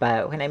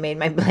 But when I made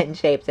my blend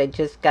shapes, I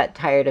just got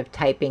tired of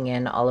typing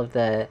in all of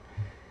the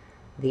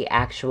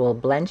actual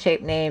blend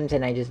shape names,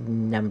 and I just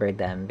numbered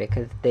them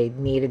because they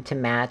needed to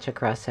match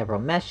across several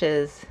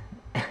meshes.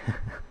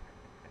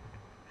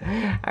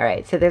 All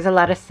right, so there's a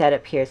lot of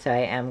setup here, so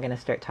I am going to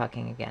start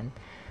talking again.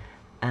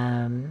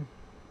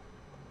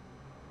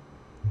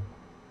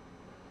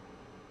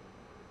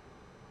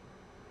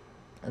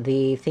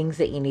 The things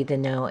that you need to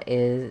know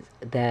is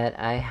that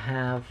I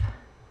have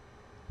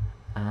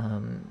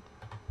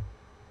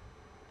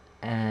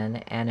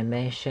an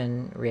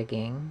animation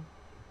rigging,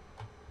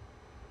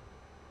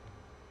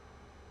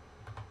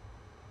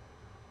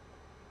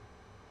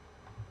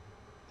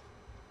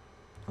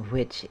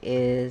 which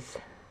is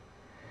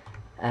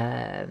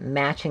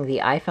matching the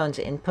iPhone's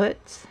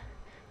inputs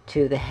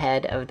to the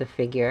head of the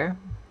figure.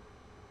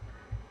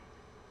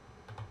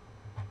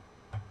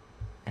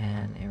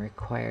 And it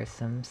requires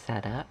some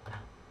setup.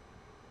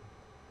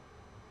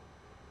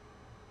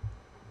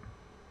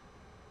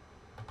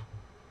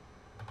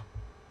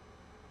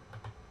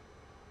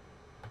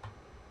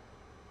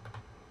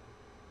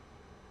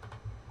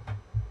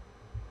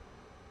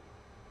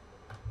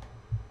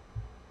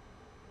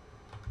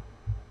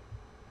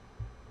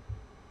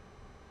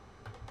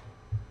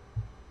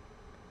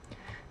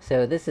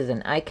 So this is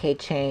an IK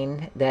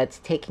chain that's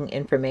taking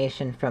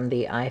information from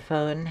the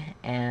iPhone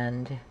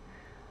and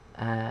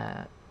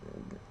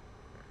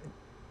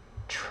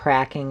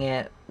tracking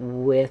it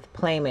with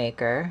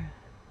Playmaker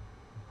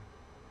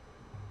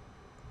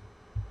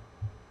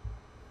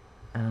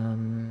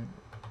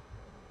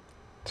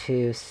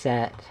to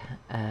set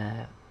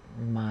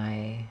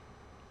my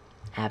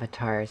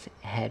avatar's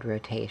head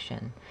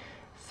rotation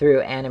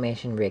through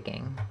animation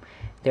rigging.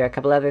 There are a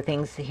couple other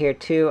things here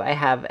too. I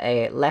have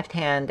a left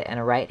hand and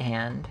a right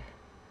hand.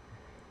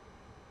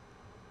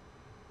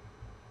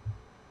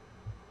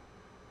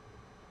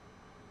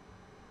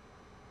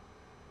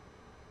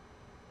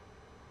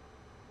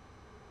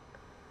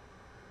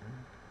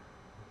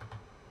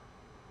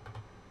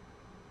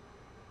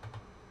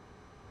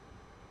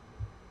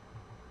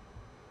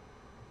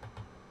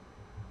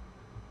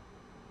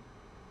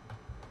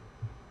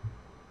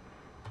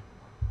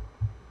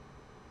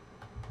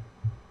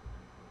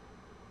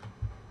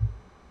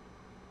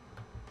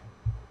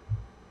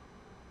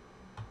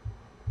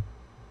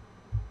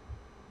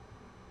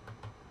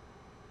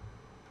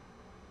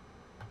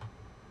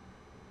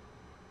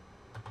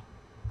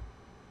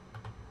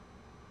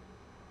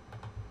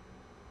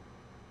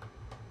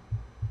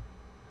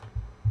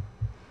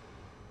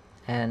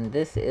 And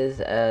this is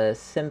a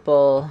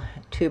simple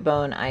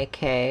 2-bone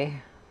IK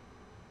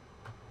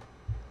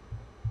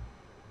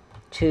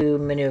to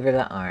maneuver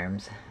the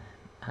arms.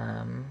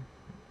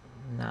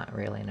 Not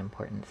really an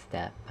important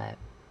step, but...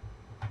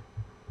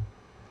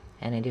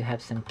 And I do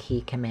have some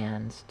key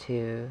commands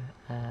to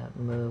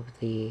move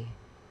the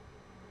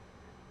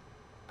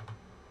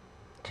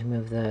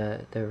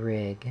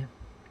rig.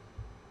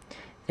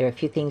 There are a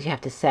few things you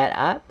have to set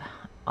up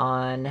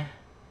on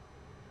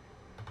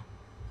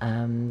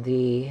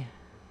the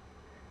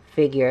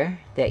figure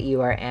that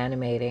you are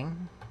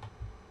animating.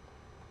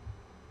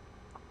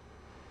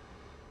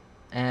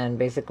 And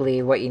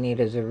basically what you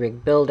need is a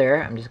rig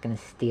builder. I'm just going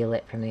to steal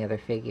it from the other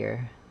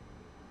figure.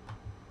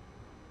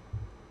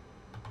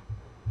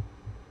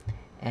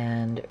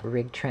 And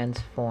rig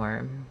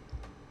transform.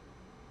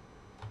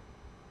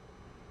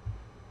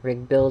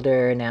 Rig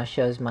builder now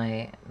shows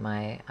my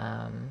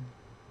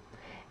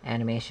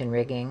animation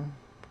rigging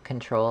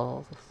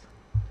controls.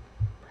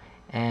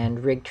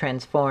 And rig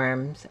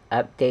transforms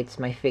updates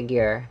my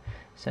figure.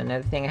 So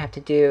another thing I have to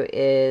do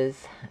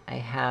is I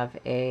have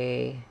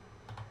a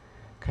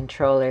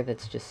controller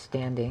that's just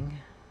standing.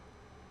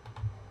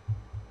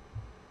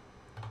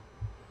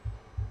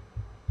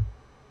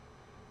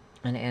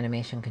 An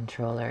animation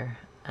controller.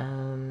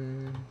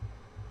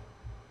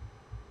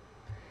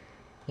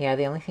 Yeah,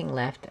 the only thing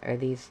left are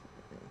these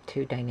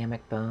 2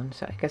 dynamic bones,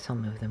 so I guess I'll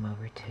move them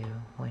over too.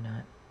 Why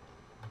not?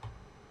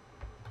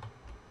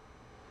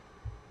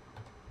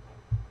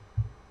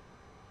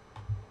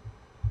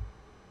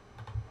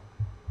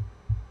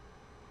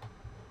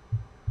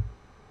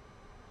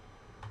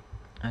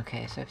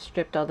 Okay, so I've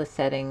stripped all the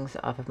settings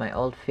off of my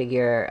old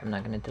figure. I'm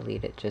not going to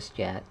delete it just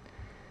yet.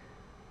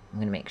 I'm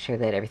going to make sure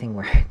that everything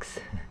works.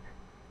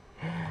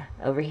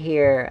 Over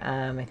here,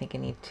 I think I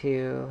need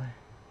to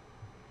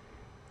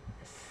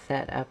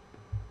set up,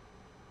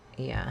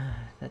 yeah,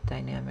 the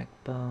dynamic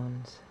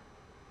bones.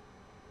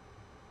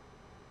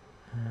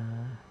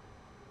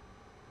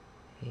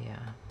 Yeah.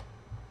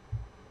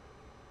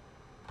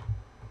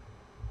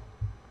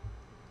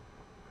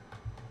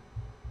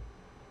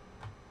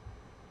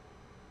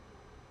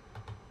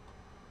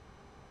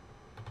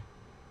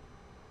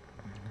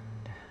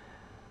 And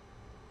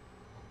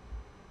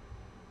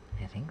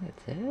I think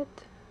that's it.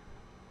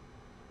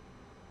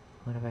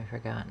 What have I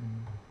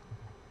forgotten?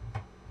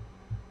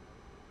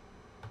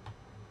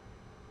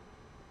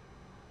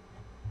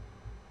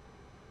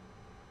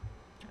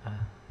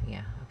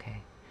 Yeah,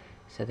 okay.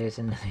 So there's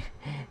another,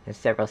 there's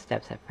several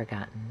steps I've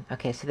forgotten.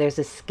 Okay, so there's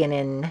a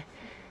skinning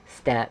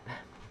step.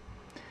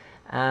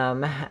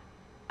 And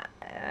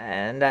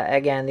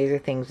again, these are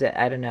things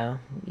that, I don't know,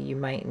 you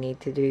might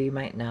need to do, you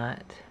might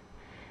not.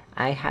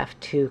 I have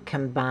to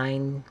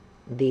combine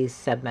these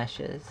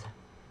submeshes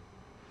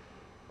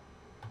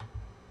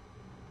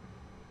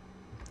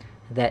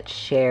that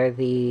share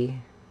the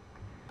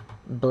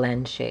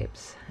blend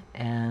shapes,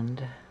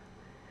 and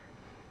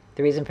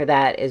the reason for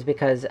that is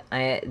because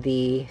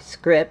the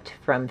script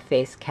from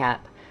FaceCap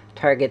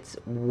targets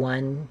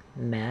one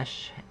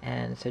mesh,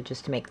 and so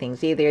just to make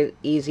things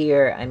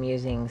easier, I'm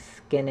using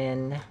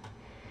Skinn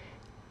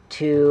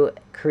to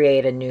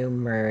create a new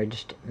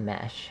merged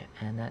mesh,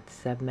 and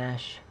that's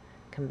submesh,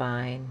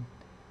 combine,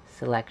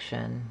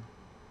 selection,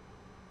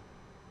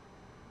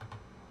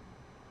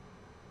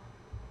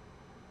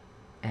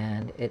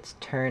 and it's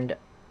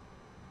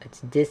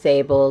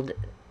disabled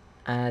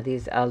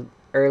these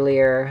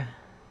earlier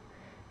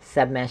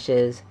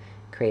submeshes,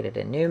 created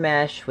a new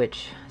mesh,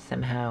 which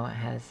somehow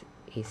has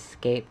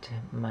escaped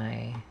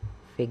my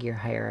figure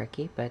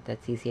hierarchy, but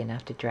that's easy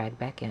enough to drag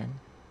back in.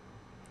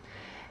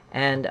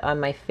 And on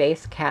my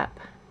face cap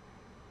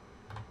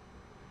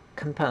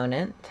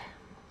component,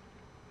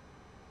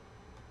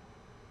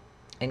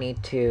 I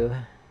need to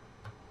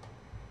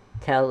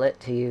tell it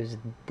to use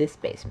this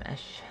base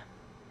mesh.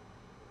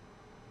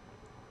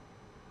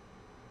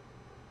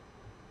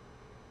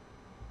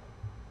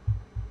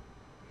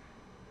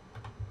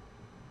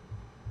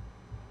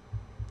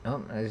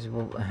 Oh, there's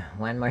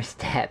one more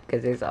step,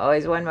 because there's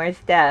always one more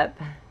step.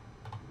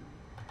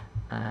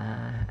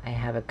 I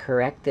have a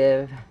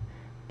corrective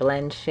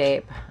blend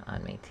shape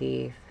on my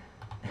teeth.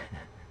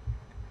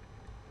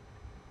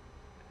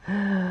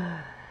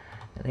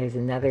 There's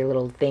another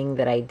little thing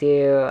that I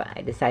do.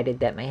 I decided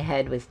that my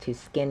head was too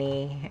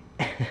skinny.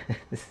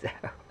 So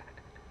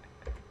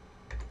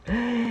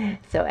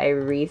I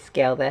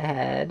rescale the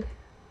head.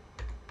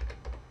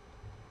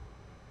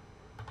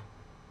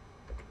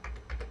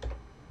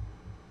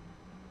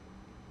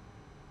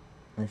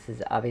 This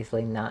is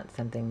obviously not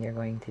something you're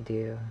going to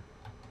do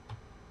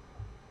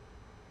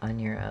on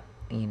your own,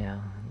 you know.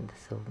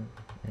 This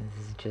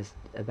is just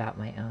about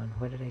my own.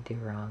 What did I do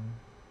wrong?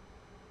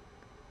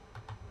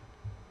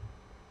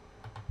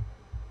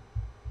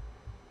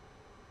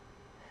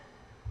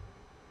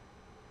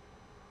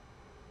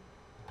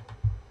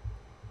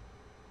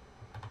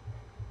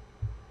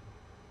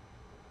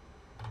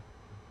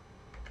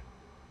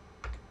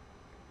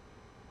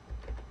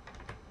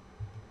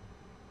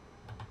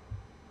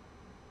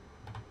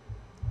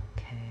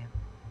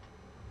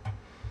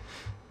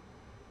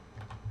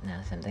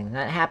 Now something's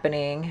not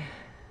happening.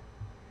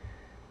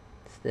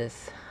 It's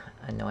this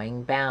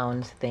annoying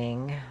bounds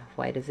thing.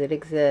 Why does it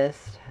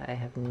exist? I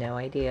have no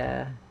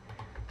idea.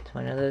 It's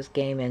one of those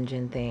game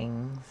engine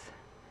things.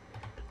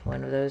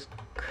 One of those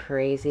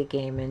crazy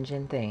game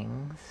engine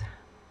things.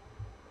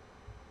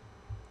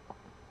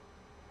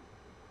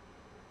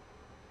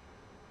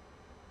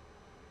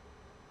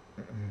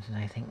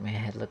 I think my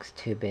head looks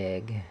too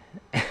big.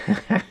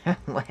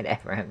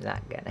 Whatever, I'm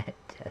not gonna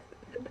just...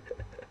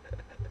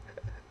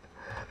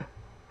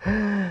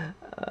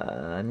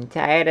 I'm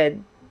tired of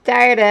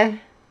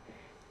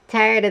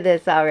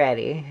this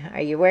already.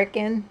 Are you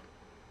working?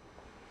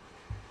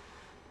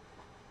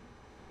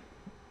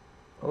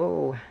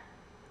 Oh,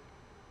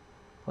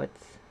 what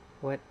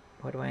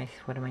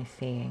am I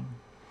seeing?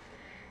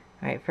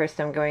 All right, first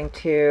I'm going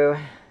to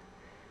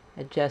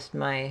adjust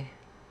my...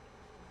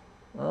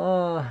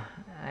 Oh,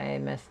 I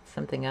messed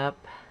something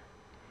up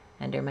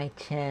under my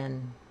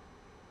chin.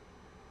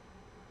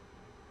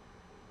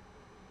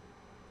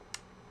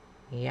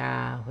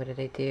 Yeah, what did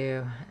I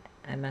do?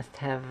 I must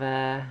have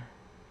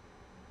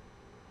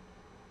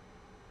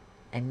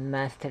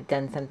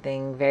done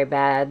something very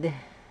bad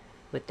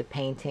with the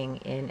painting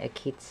in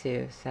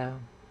Akeytsu, so...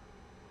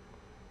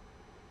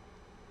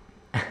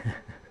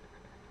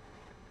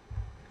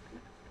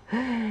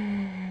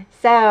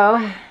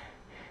 So,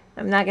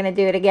 I'm not going to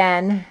do it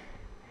again.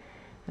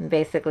 I'm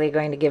basically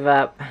going to give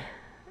up.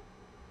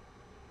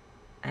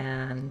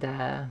 And,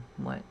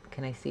 what?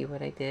 Can I see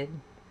what I did?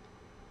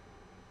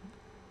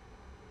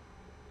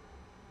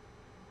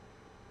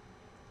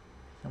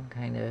 Some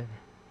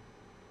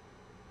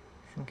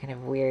kind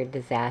of weird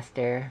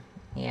disaster.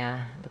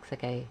 Yeah, looks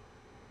like I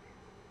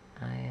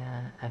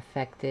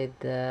affected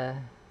the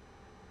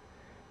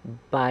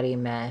body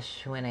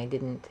mesh when I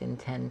didn't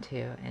intend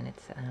to, and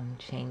it's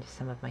changed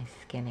some of my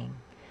skinning.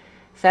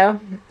 So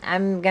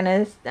I'm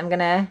gonna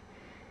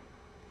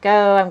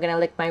go. I'm gonna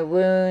lick my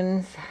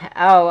wounds.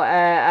 Oh,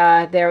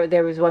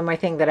 there was one more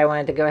thing that I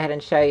wanted to go ahead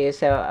and show you.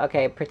 So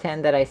okay,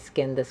 pretend that I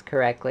skinned this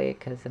correctly,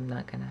 because I'm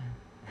not gonna.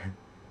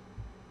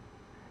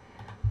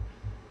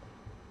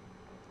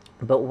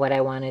 But what I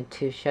wanted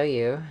to show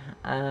you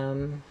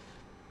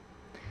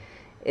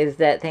is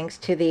that thanks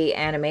to the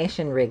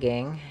animation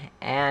rigging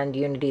and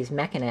Unity's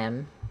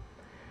Mecanim,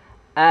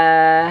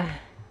 that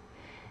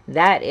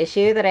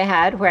issue that I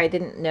had where I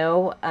didn't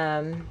know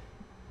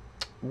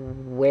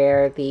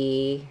where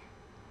the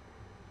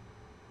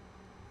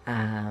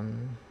how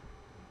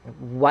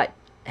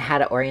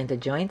to orient the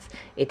joints,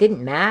 it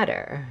didn't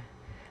matter.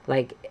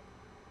 Like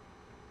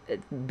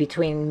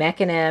between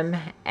Mecanim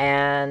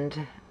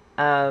and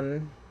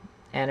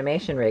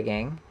animation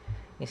rigging,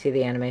 you see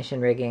the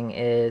animation rigging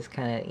is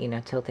kind of, you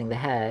know, tilting the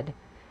head,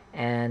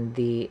 and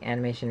the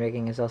animation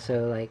rigging is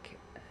also like,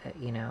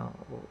 you know,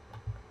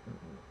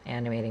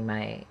 animating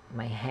my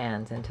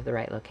hands into the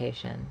right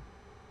location.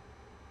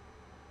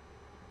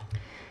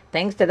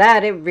 thanks to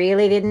that, it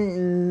really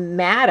didn't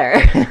matter.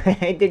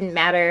 It didn't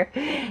matter.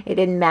 It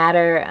didn't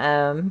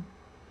matter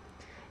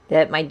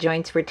that my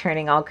joints were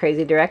turning all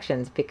crazy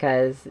directions,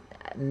 because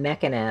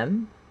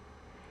Mecanim,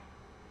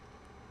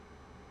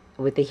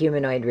 with the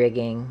humanoid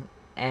rigging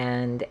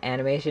and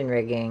animation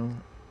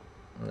rigging,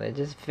 they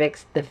just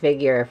fixed the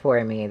figure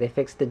for me. They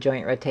fixed the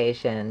joint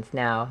rotations.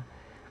 Now,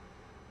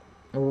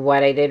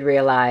 what I did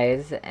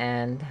realize,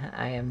 and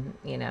I am,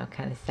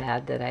 kind of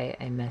sad that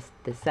I messed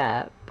this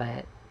up,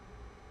 but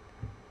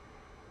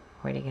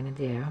what are you going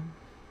to do?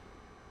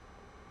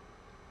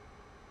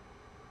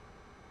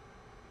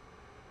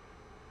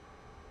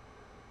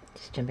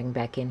 Just jumping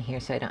back in here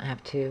so I don't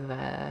have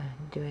to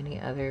do any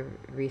other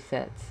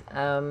resets.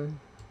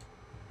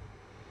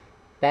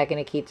 Back in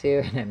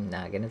Akeytsu, and I'm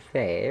not going to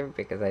save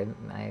because I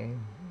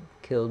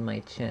killed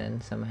my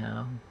chin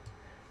somehow.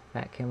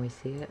 Back, can we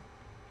see it?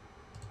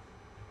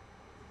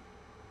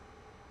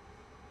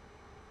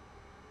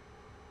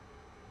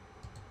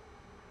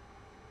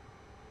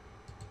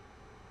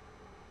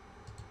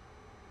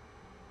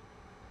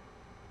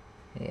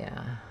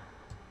 Yeah.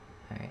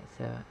 Alright,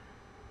 so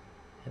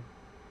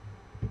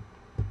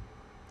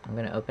I'm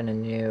going to open a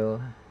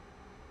new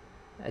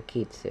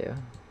Akeytsu.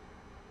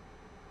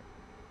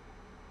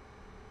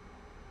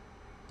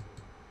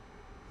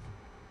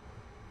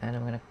 And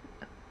I'm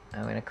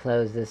gonna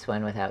close this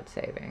one without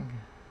saving.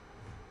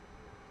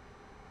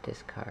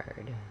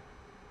 Discard.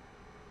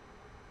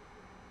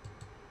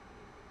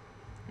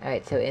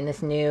 Alright, so in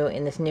this new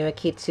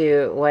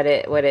Akeytsu, what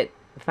it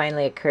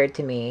finally occurred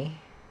to me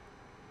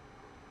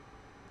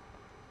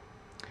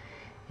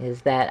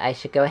is that I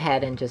should go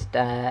ahead and just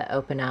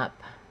open up,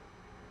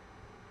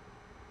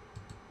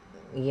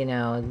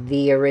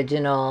 the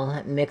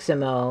original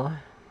Mixamo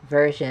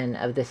version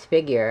of this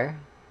figure.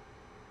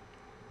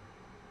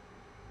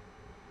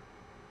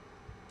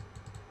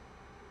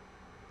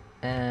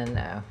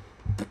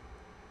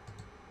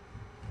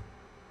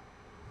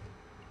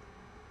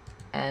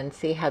 And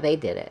see how they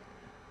did it.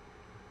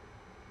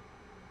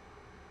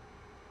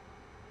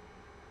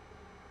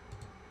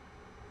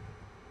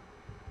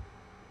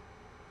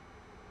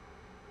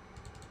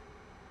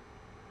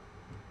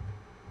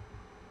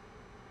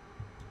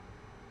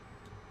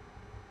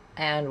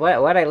 And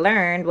what I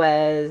learned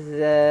was,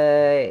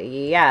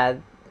 yeah,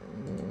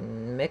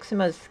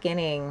 Mixamo's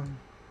skinning,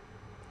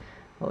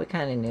 well, we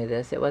kind of knew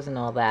this. It wasn't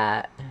all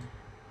that.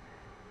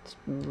 It's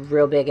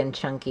real big and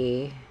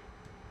chunky.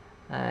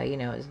 It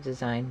was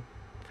designed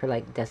for,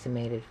 like,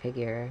 decimated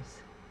figures.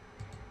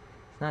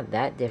 It's not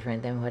that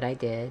different than what I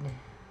did.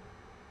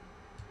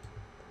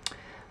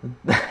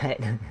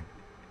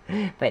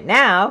 But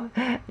now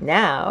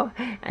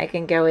I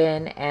can go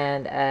in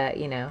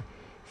and,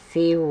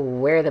 see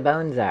where the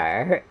bones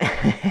are.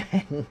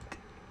 And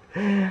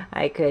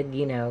I could,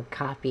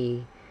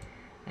 copy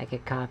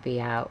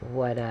out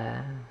what,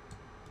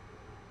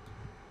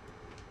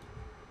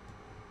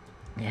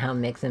 how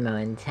Mixamo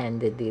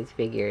intended these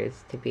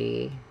figures to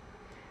be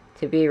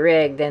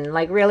rigged. And,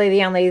 like, really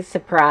the only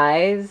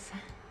surprise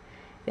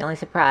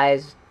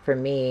for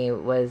me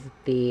was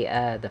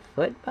the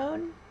foot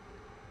bone.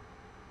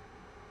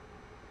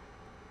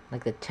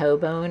 Like the toe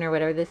bone or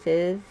whatever this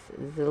is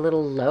a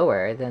little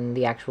lower than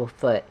the actual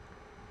foot.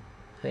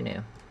 Who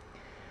knew?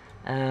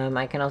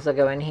 I can also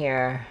go in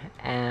here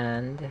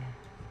and,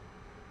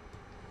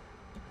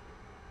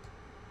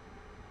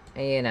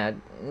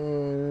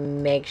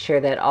 make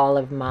sure that all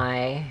of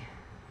my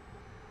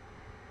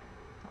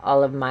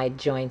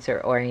joints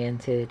are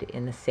oriented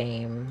in the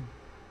same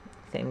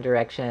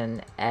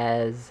direction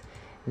as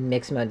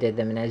Mixamo did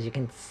them. And as you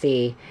can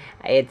see,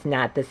 it's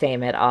not the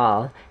same at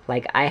all.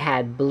 Like, I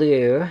had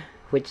blue,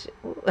 which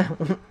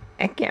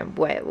I can't,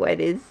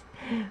 what is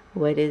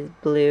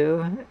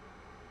blue?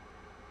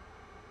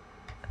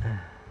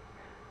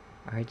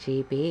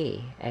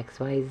 RGB,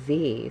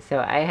 XYZ. So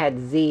I had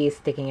Z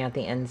sticking out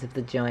the ends of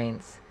the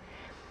joints.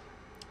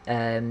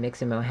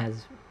 Mixamo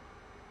has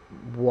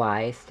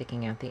Y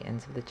sticking out the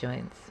ends of the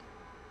joints.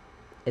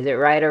 Is it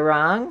right or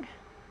wrong?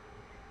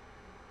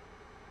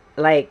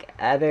 Like,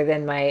 other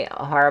than my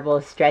horrible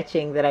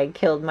stretching that I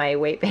killed my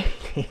weight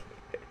painting.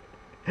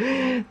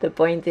 The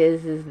point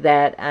is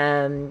that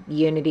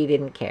Unity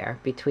didn't care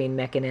between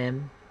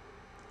Mecanim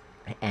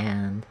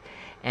and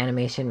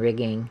animation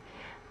rigging.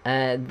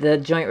 The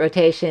joint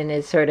rotation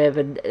is sort of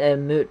a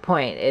moot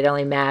point. It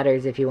only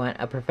matters if you want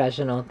a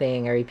professional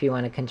thing, or if you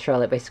want to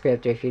control it by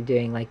script, or if you're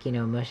doing, like,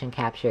 motion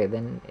capture,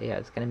 then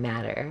it's going to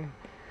matter.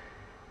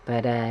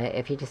 But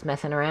if you're just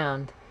messing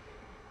around,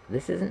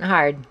 this isn't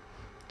hard.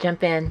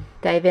 Jump in,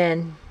 dive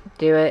in,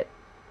 do it,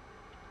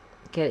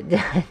 get it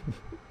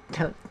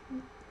done.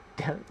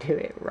 Don't do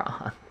it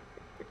wrong.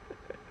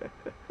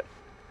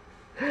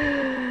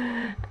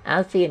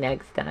 I'll see you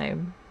next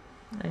time.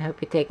 I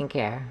hope you're taking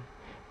care.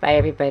 Bye,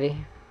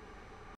 everybody.